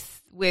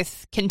with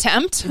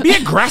contempt. Be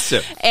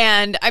aggressive.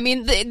 And I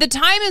mean, the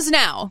time is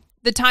now.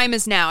 The time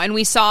is now. And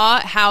we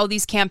saw how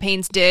these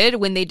campaigns did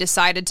when they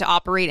decided to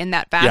operate in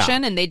that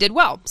fashion, and they did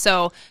well.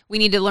 So we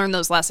need to learn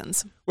those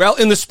lessons. Well,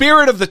 in the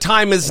spirit of the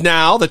time is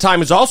now, the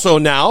time is also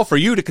now for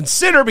you to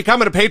consider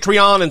becoming a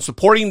Patreon and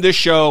supporting this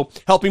show,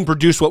 helping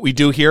produce what we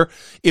do here.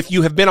 If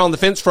you have been on the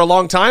fence for a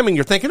long time and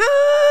you're thinking,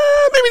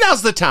 maybe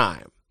now's the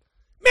time.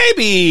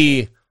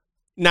 Maybe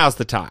now's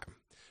the time.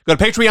 Go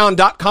to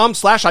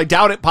patreon.com/I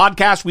Doubt It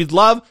podcast. We'd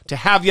love to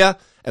have you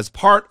as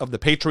part of the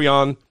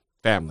Patreon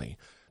family.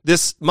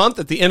 This month,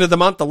 at the end of the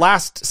month, the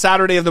last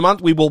Saturday of the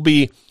month, we will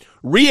be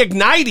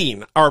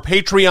reigniting our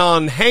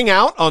Patreon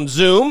hangout on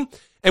Zoom,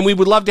 and we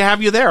would love to have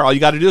you there. All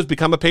you got to do is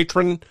become a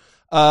patron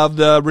of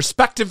the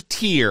respective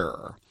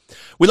tier.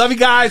 We love you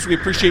guys. We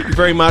appreciate you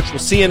very much. We'll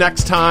see you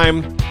next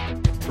time.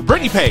 For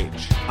Brittany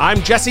Page,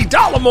 I'm Jesse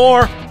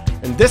Dollemore,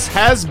 and this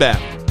has been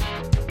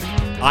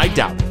I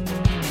Doubt It.